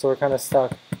 so we're kind of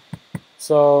stuck.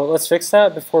 So let's fix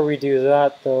that. Before we do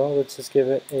that, though, let's just give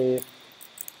it a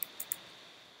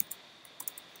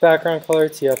background color,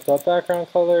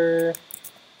 tf.background color.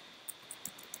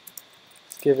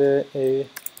 Let's give it a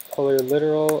color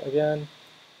literal again.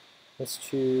 Let's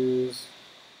choose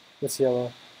this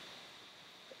yellow.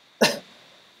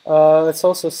 Let's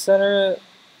also center it.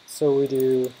 So we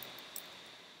do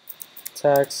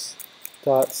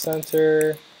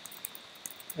text.center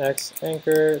x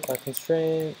anchor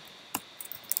constraint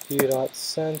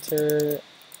view.center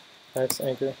x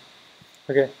anchor.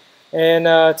 Okay, and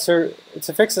to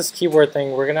fix this keyboard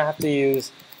thing, we're gonna have to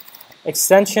use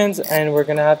extensions and we're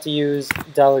gonna have to use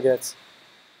delegates.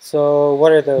 So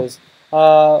what are those?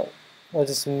 I'll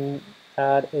just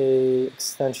add a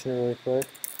extension really quick.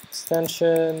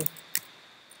 Extension,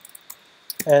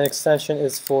 and extension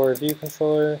is for view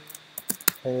controller,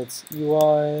 and it's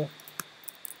UI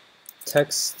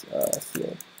text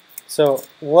field. So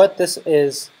what this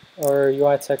is, or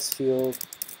UI text field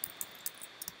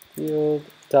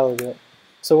delegate.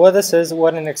 So what this is,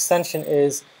 what an extension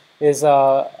is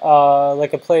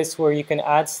like a place where you can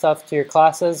add stuff to your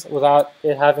classes without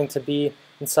it having to be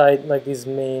inside like these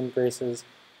main braces.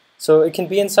 So it can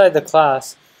be inside the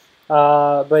class,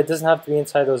 but it doesn't have to be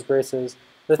inside those braces.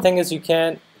 The thing is, you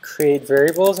can't create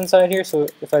variables inside here. So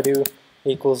if I do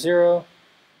equals 0,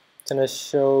 it's going to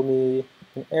show me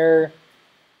an error.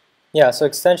 Yeah, so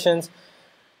extensions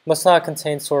must not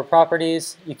contain stored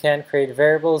properties. You can't create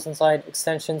variables inside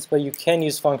extensions, but you can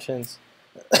use functions.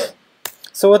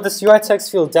 So what this UI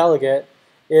text field delegate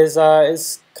is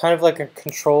kind of like a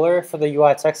controller for the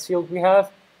UI text field we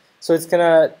have. So it's going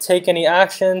to take any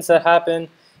actions that happen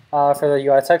for the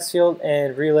UI text field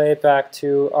and relay it back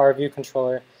to our view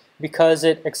controller because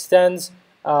it extends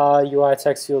UI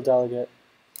text field delegate.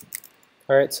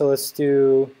 All right, so let's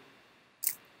do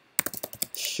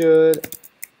should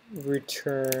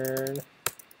return.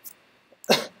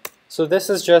 So this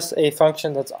is just a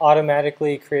function that's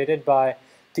automatically created by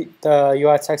the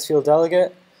UI text field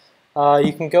delegate.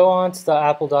 You can go on to the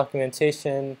Apple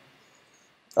documentation.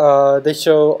 They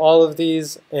show all of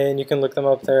these, and you can look them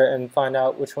up there and find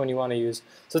out which one you want to use.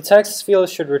 So text field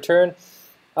should return.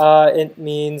 It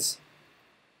means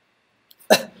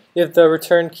if the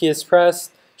return key is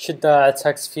pressed, should the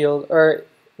text field, or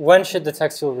when should the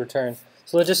text field return?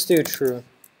 So let's just do true.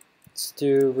 Let's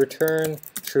do return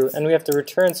true, and we have to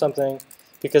return something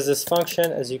because this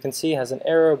function, as you can see, has an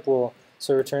arrow bool,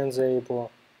 so it returns a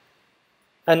bool.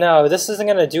 And now this isn't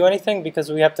going to do anything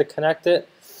because we have to connect it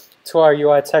to our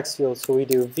UI text field. So we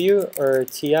do view or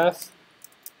tf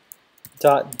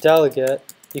dot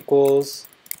delegate equals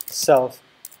self.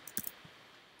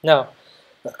 Now,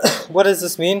 what does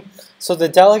this mean? So the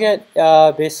delegate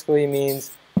basically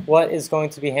means what is going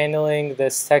to be handling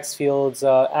this text field's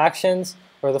actions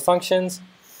or the functions,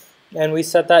 and we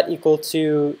set that equal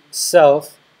to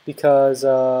self because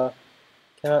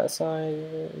cannot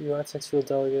assign UI text field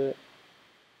delegate.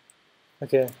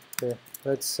 Okay, here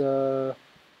let's I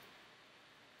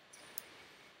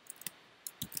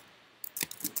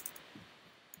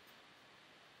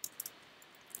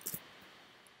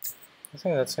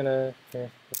think that's gonna,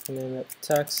 here, let's name it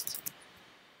text.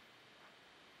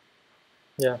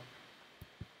 Yeah.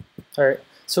 Alright,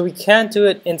 so we can't do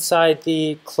it inside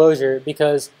the closure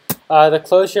because the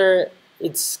closure,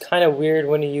 it's kind of weird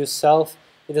when you use self.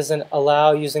 It doesn't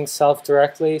allow using self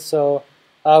directly, so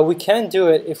we can do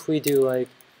it if we do like,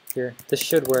 here, this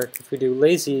should work. If we do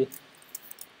lazy,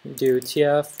 we do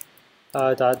tf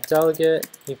dot delegate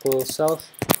equals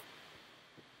self.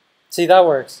 See, that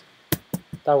works.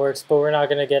 That works, but we're not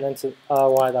going to get into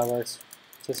why that works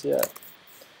just yet.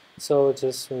 So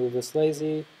just remove this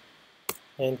lazy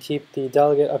and keep the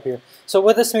delegate up here. So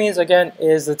what this means, again,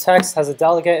 is the text has a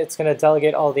delegate. It's going to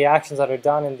delegate all the actions that are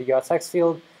done in the UI text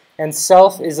field, and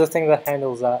self is the thing that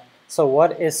handles that. So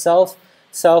what is self?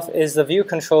 Self is the view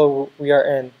controller we are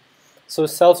in. So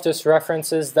self just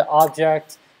references the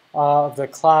object of the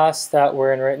class that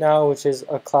we're in right now, which is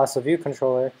a class of view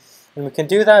controller. And we can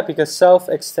do that because self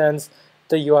extends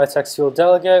the UI text field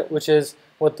delegate, which is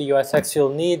what the UI text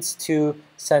field needs to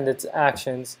send its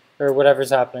actions or whatever's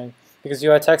happening. Because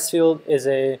UI text field is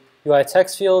a UI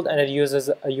text field and it uses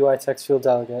a UI text field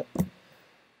delegate.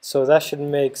 So that should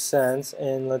make sense,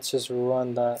 and let's just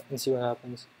run that and see what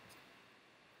happens.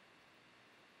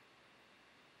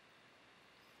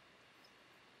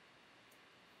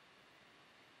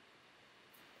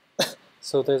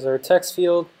 So there's our text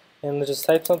field, and let's just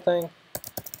type something.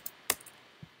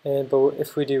 But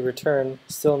if we do return,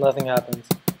 still nothing happens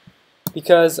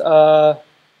because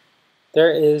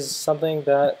there is something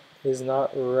that is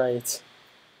not right.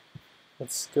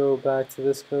 Let's go back to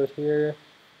this code here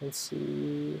and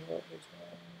see what was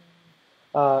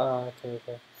wrong.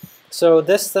 Okay. So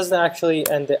this doesn't actually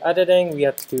end the editing. We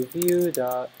have to do view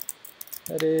dot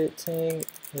editing,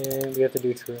 and we have to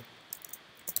do true.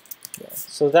 Yeah.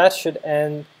 So that should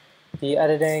end the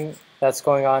editing that's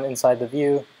going on inside the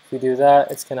view. If we do that,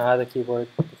 it's going to hide the keyboard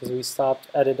because we stopped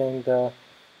editing the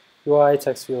UI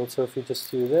text field. So if we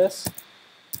just do this,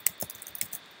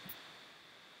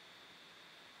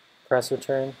 press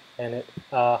return, and it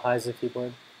hides the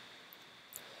keyboard.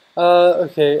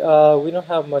 Okay, we don't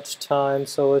have much time,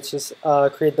 so let's just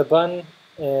create the button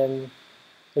and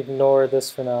ignore this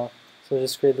for now. So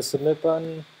just create the submit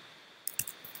button.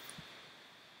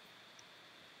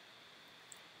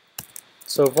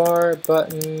 So var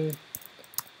button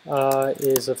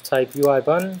is of type UI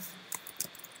button.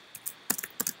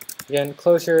 Again,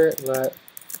 closure, let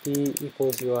b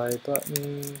equals UI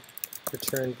button,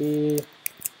 return b,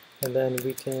 and then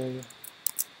we can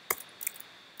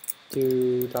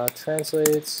do dot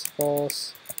translates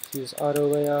false, use auto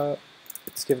layout.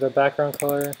 Let's give the background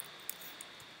color.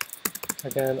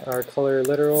 Again, our color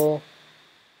literal.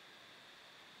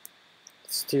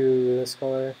 Let's do this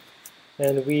color.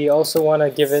 And we also want to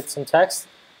give it some text,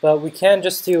 but we can't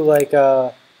just do like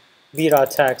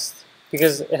v.text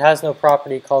because it has no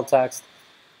property called text.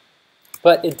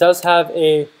 But it does have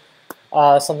a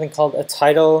something called a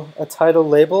title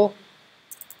label.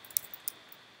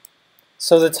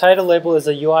 So the title label is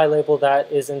a UI label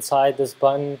that is inside this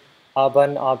button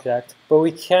object, but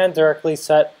we can't directly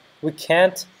set the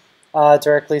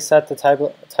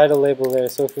title label there.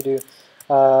 So if we do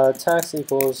text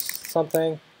equals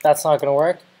something, that's not going to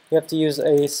work. You have to use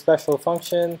a special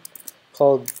function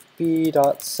called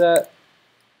b.set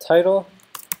title.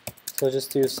 So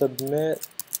just do submit,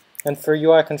 and for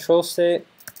UI control state,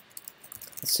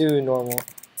 let's do normal.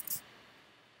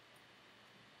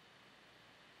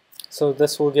 So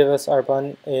this will give us our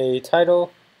button a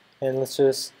title, and let's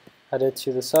just add it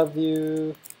to the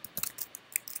subview,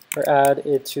 or add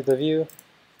it to the view,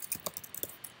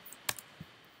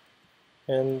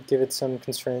 and give it some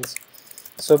constraints.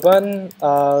 So button,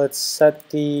 let's set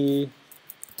the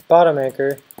bottom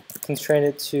anchor, constrain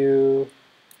it to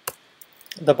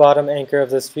the bottom anchor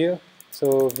of this view.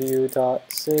 So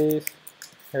view.save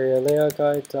area layout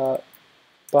guide dot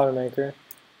bottom anchor.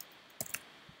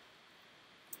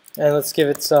 And let's give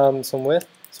it some width.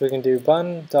 So we can do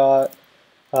button dot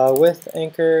width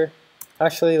anchor.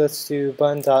 Actually, let's do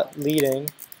button dot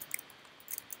leading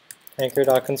anchor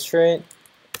dot constraint,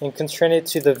 and constrain it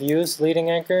to the view's leading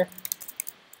anchor.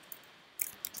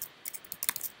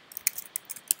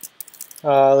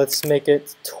 Let's make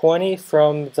it 20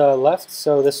 from the left.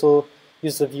 So this will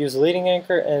use the view's leading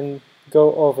anchor and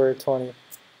go over 20.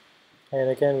 And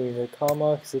again, we need a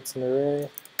comma because it's an array.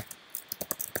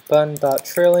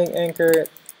 Button.trailing anchor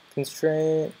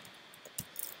constraint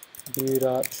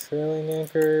view.trailing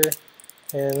anchor,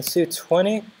 and let's do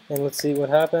 20, and let's see what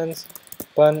happens.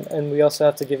 Button, and we also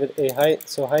have to give it a height,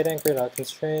 so height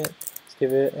anchor.constraint, let's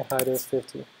give it a height of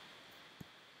 50.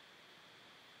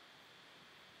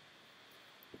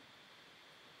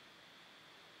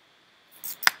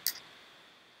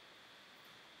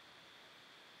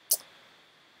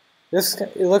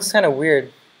 It looks kind of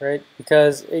weird, right?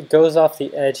 Because it goes off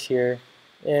the edge here.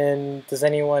 And does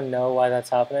anyone know why that's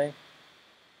happening?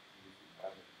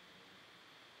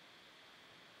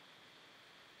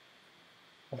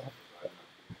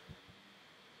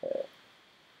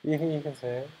 You can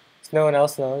say it. So no one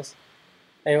else knows.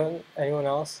 Anyone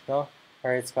else? No? All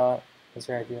right, Scott. What's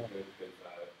your idea?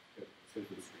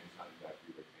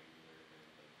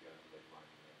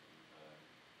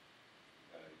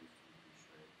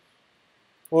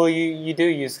 Well, you do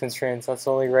use constraints. That's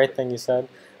the only right thing you said.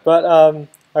 But all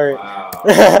right.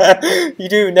 Wow. You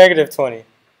do negative 20.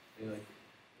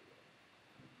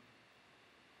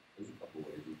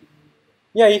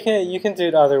 Yeah, you can do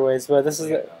it other ways, but this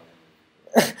is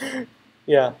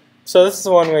yeah. So this is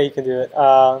one way you can do it.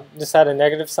 Just add a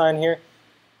negative sign here.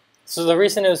 So the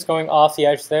reason it was going off the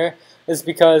edge there is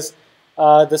because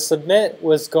the submit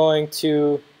was going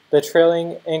to the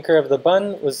trailing anchor of the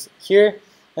button was here,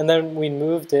 and then we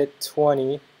moved it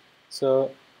 20,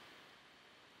 so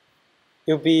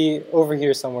it'll be over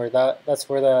here somewhere. That's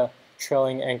where the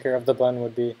trailing anchor of the button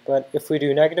would be. But if we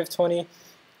do negative 20,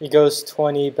 it goes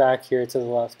 20 back here to the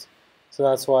left. So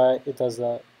that's why it does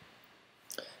that.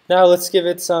 Now let's give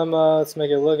it some, let's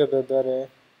make it look a bit better.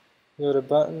 Go to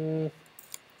button.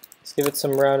 Let's give it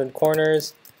some rounded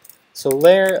corners. So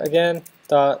layer again,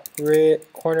 dot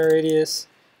corner radius,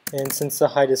 and since the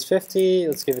height is 50,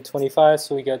 let's give it 25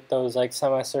 so we get those like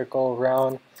semicircle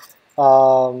round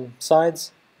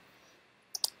sides.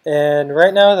 And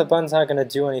right now the button's not going to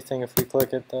do anything if we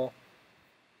click it though.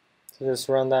 So just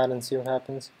run that and see what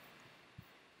happens.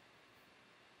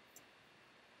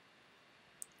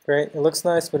 Great, it looks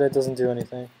nice, but it doesn't do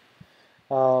anything.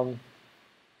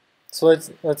 So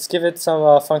let's give it some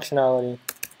functionality.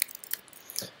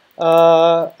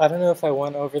 I don't know if I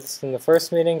went over this in the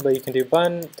first meeting, but you can do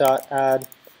button.add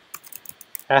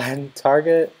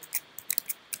target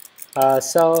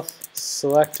self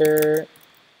selector.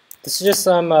 This is just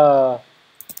some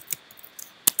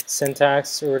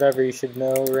syntax or whatever you should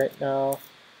know right now,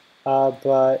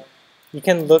 but you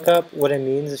can look up what it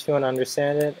means if you want to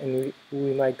understand it, and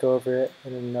we might go over it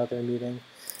in another meeting.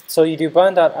 So you do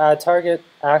button.add target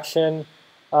action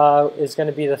is going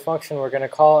to be the function we're going to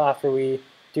call after we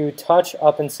do touch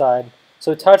up inside.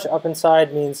 So touch up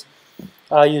inside means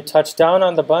you touch down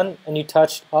on the button and you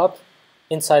touch up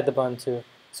inside the button too.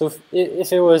 So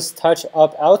if it was touch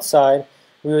up outside,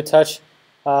 we would touch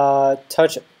the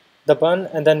button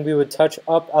and then we would touch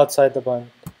up outside the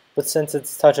button. But since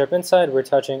it's touch up inside, we're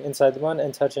touching inside the button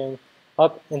and touching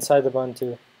up inside the button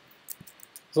too.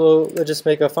 So we'll just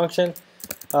make a function.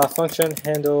 Function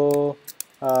handle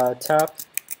tap.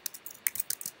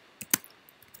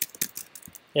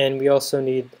 And we also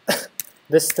need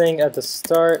this thing at the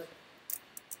start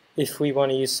if we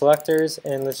want to use selectors,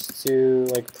 and let's do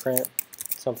like print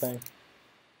something.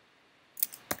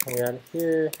 And we add it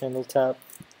here, handle tap,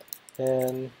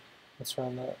 and let's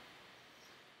run that.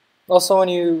 Also, when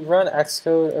you run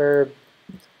Xcode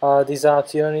or these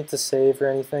apps, you don't need to save or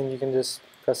anything. You can just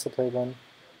press the play button.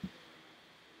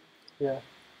 Yeah.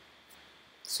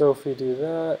 So if we do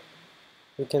that,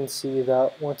 we can see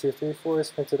that 1, 2, 3, 4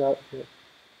 is printed out here.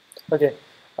 Okay,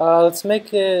 let's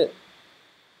make it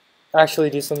actually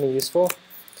do something useful.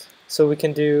 So we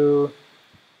can do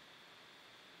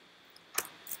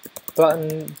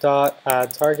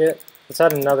button.add target. Let's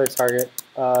add another target.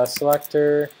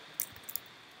 Selector.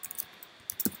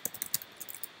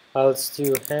 Let's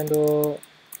do handle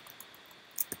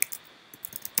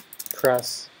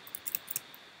press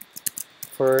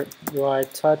for UI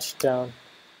touch down.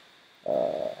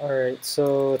 Alright,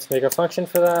 so let's make a function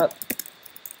for that.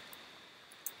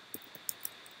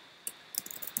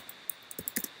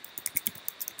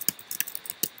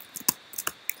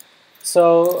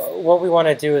 So what we want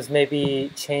to do is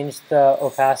maybe change the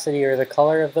opacity or the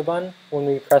color of the button when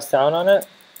we press down on it.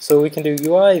 So we can do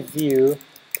UI view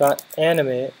dot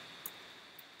animate,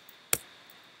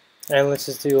 and let's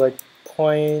just do like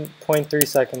 0.3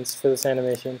 seconds for this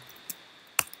animation.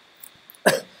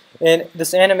 And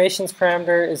this animations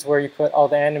parameter is where you put all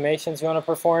the animations you want to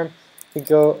perform. We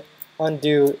go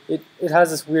undo. It has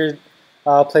this weird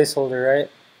placeholder, right?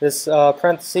 This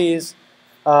parentheses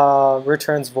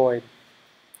returns void.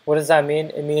 What does that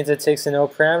mean? It means it takes no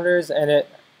parameters and it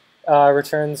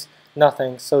returns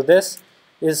nothing. So this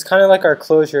is kind of like our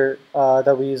closure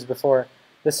that we used before.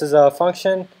 This is a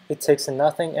function, it takes in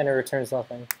nothing and it returns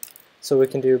nothing. So we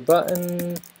can do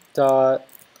button dot,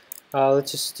 let's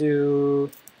just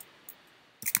do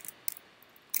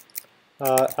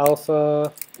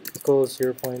alpha equals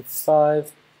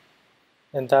 0.5,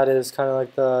 and that is kind of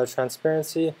like the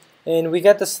transparency. And we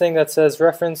get this thing that says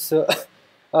reference to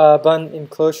button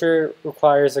enclosure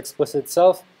requires explicit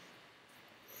self.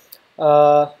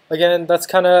 Again, that's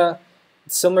kind of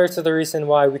similar to the reason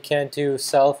why we can't do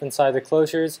self inside the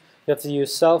closures. We have to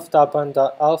use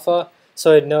self.button.alpha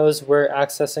so it knows we're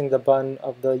accessing the button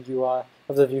of the UI,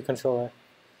 of the view controller.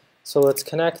 So let's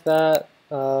connect that.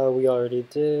 We already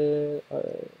did.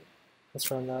 Let's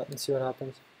run that and see what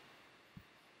happens.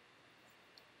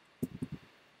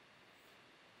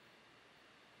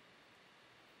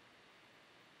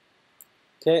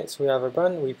 Okay, so we have our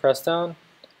button, we press down,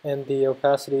 and the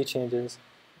opacity changes.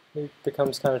 It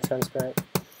becomes kind of transparent.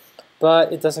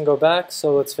 But it doesn't go back,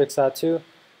 so let's fix that too.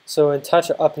 So in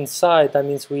touch up inside, that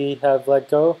means we have let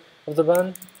go of the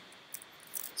button.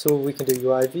 So we can do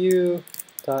UI view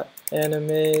dot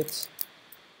animate.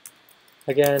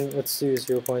 Again, let's do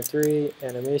 0.3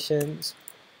 animations.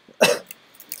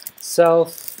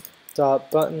 Self dot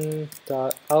button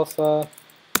dot alpha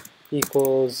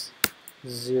equals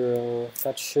 0.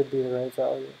 That should be the right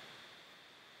value.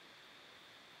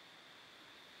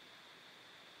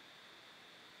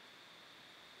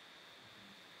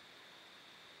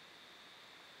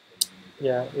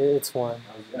 Yeah, it's 1.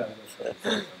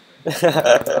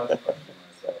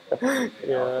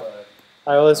 Yeah.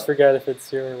 I always forget if it's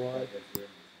 0 or 1.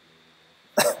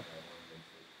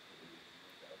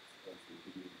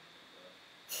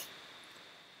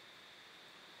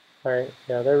 Alright,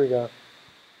 yeah, there we go.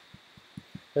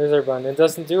 There's our button. It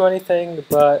doesn't do anything,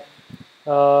 but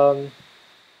I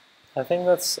think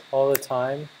that's all the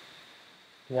time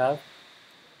we have.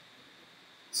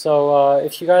 So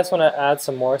if you guys want to add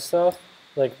some more stuff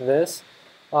like this,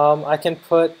 I can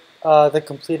put the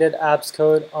completed apps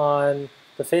code on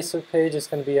the Facebook page. It's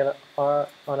going to be on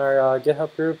our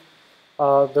GitHub group.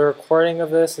 The recording of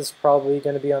this is probably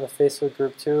going to be on the Facebook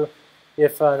group too,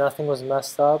 if nothing was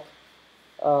messed up.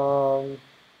 Other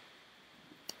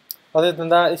than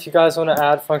that, if you guys want to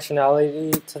add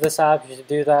functionality to this app, you should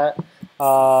do that.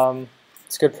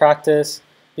 It's good practice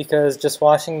because just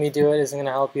watching me do it isn't going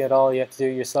to help you at all. You have to do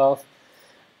it yourself.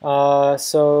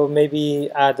 So maybe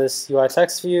add this UI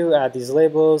text view, add these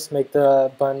labels, make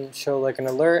the button show like an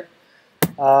alert.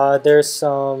 There's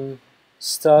some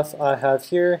stuff I have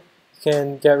here. You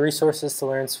can get resources to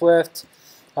learn Swift,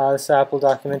 this Apple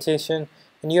documentation.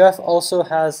 And UF also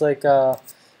has like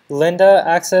Lynda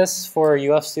access for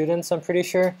UF students, I'm pretty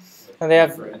sure. And they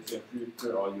have,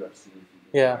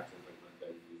 yeah.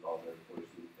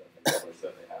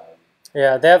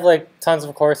 Yeah, they have like tons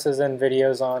of courses and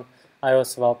videos on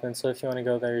iOS development, so if you want to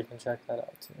go there, you can check that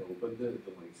out too. Yeah, we'll put the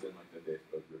links in like the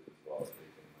Facebook group as well, so you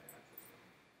can access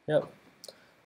them. Yep.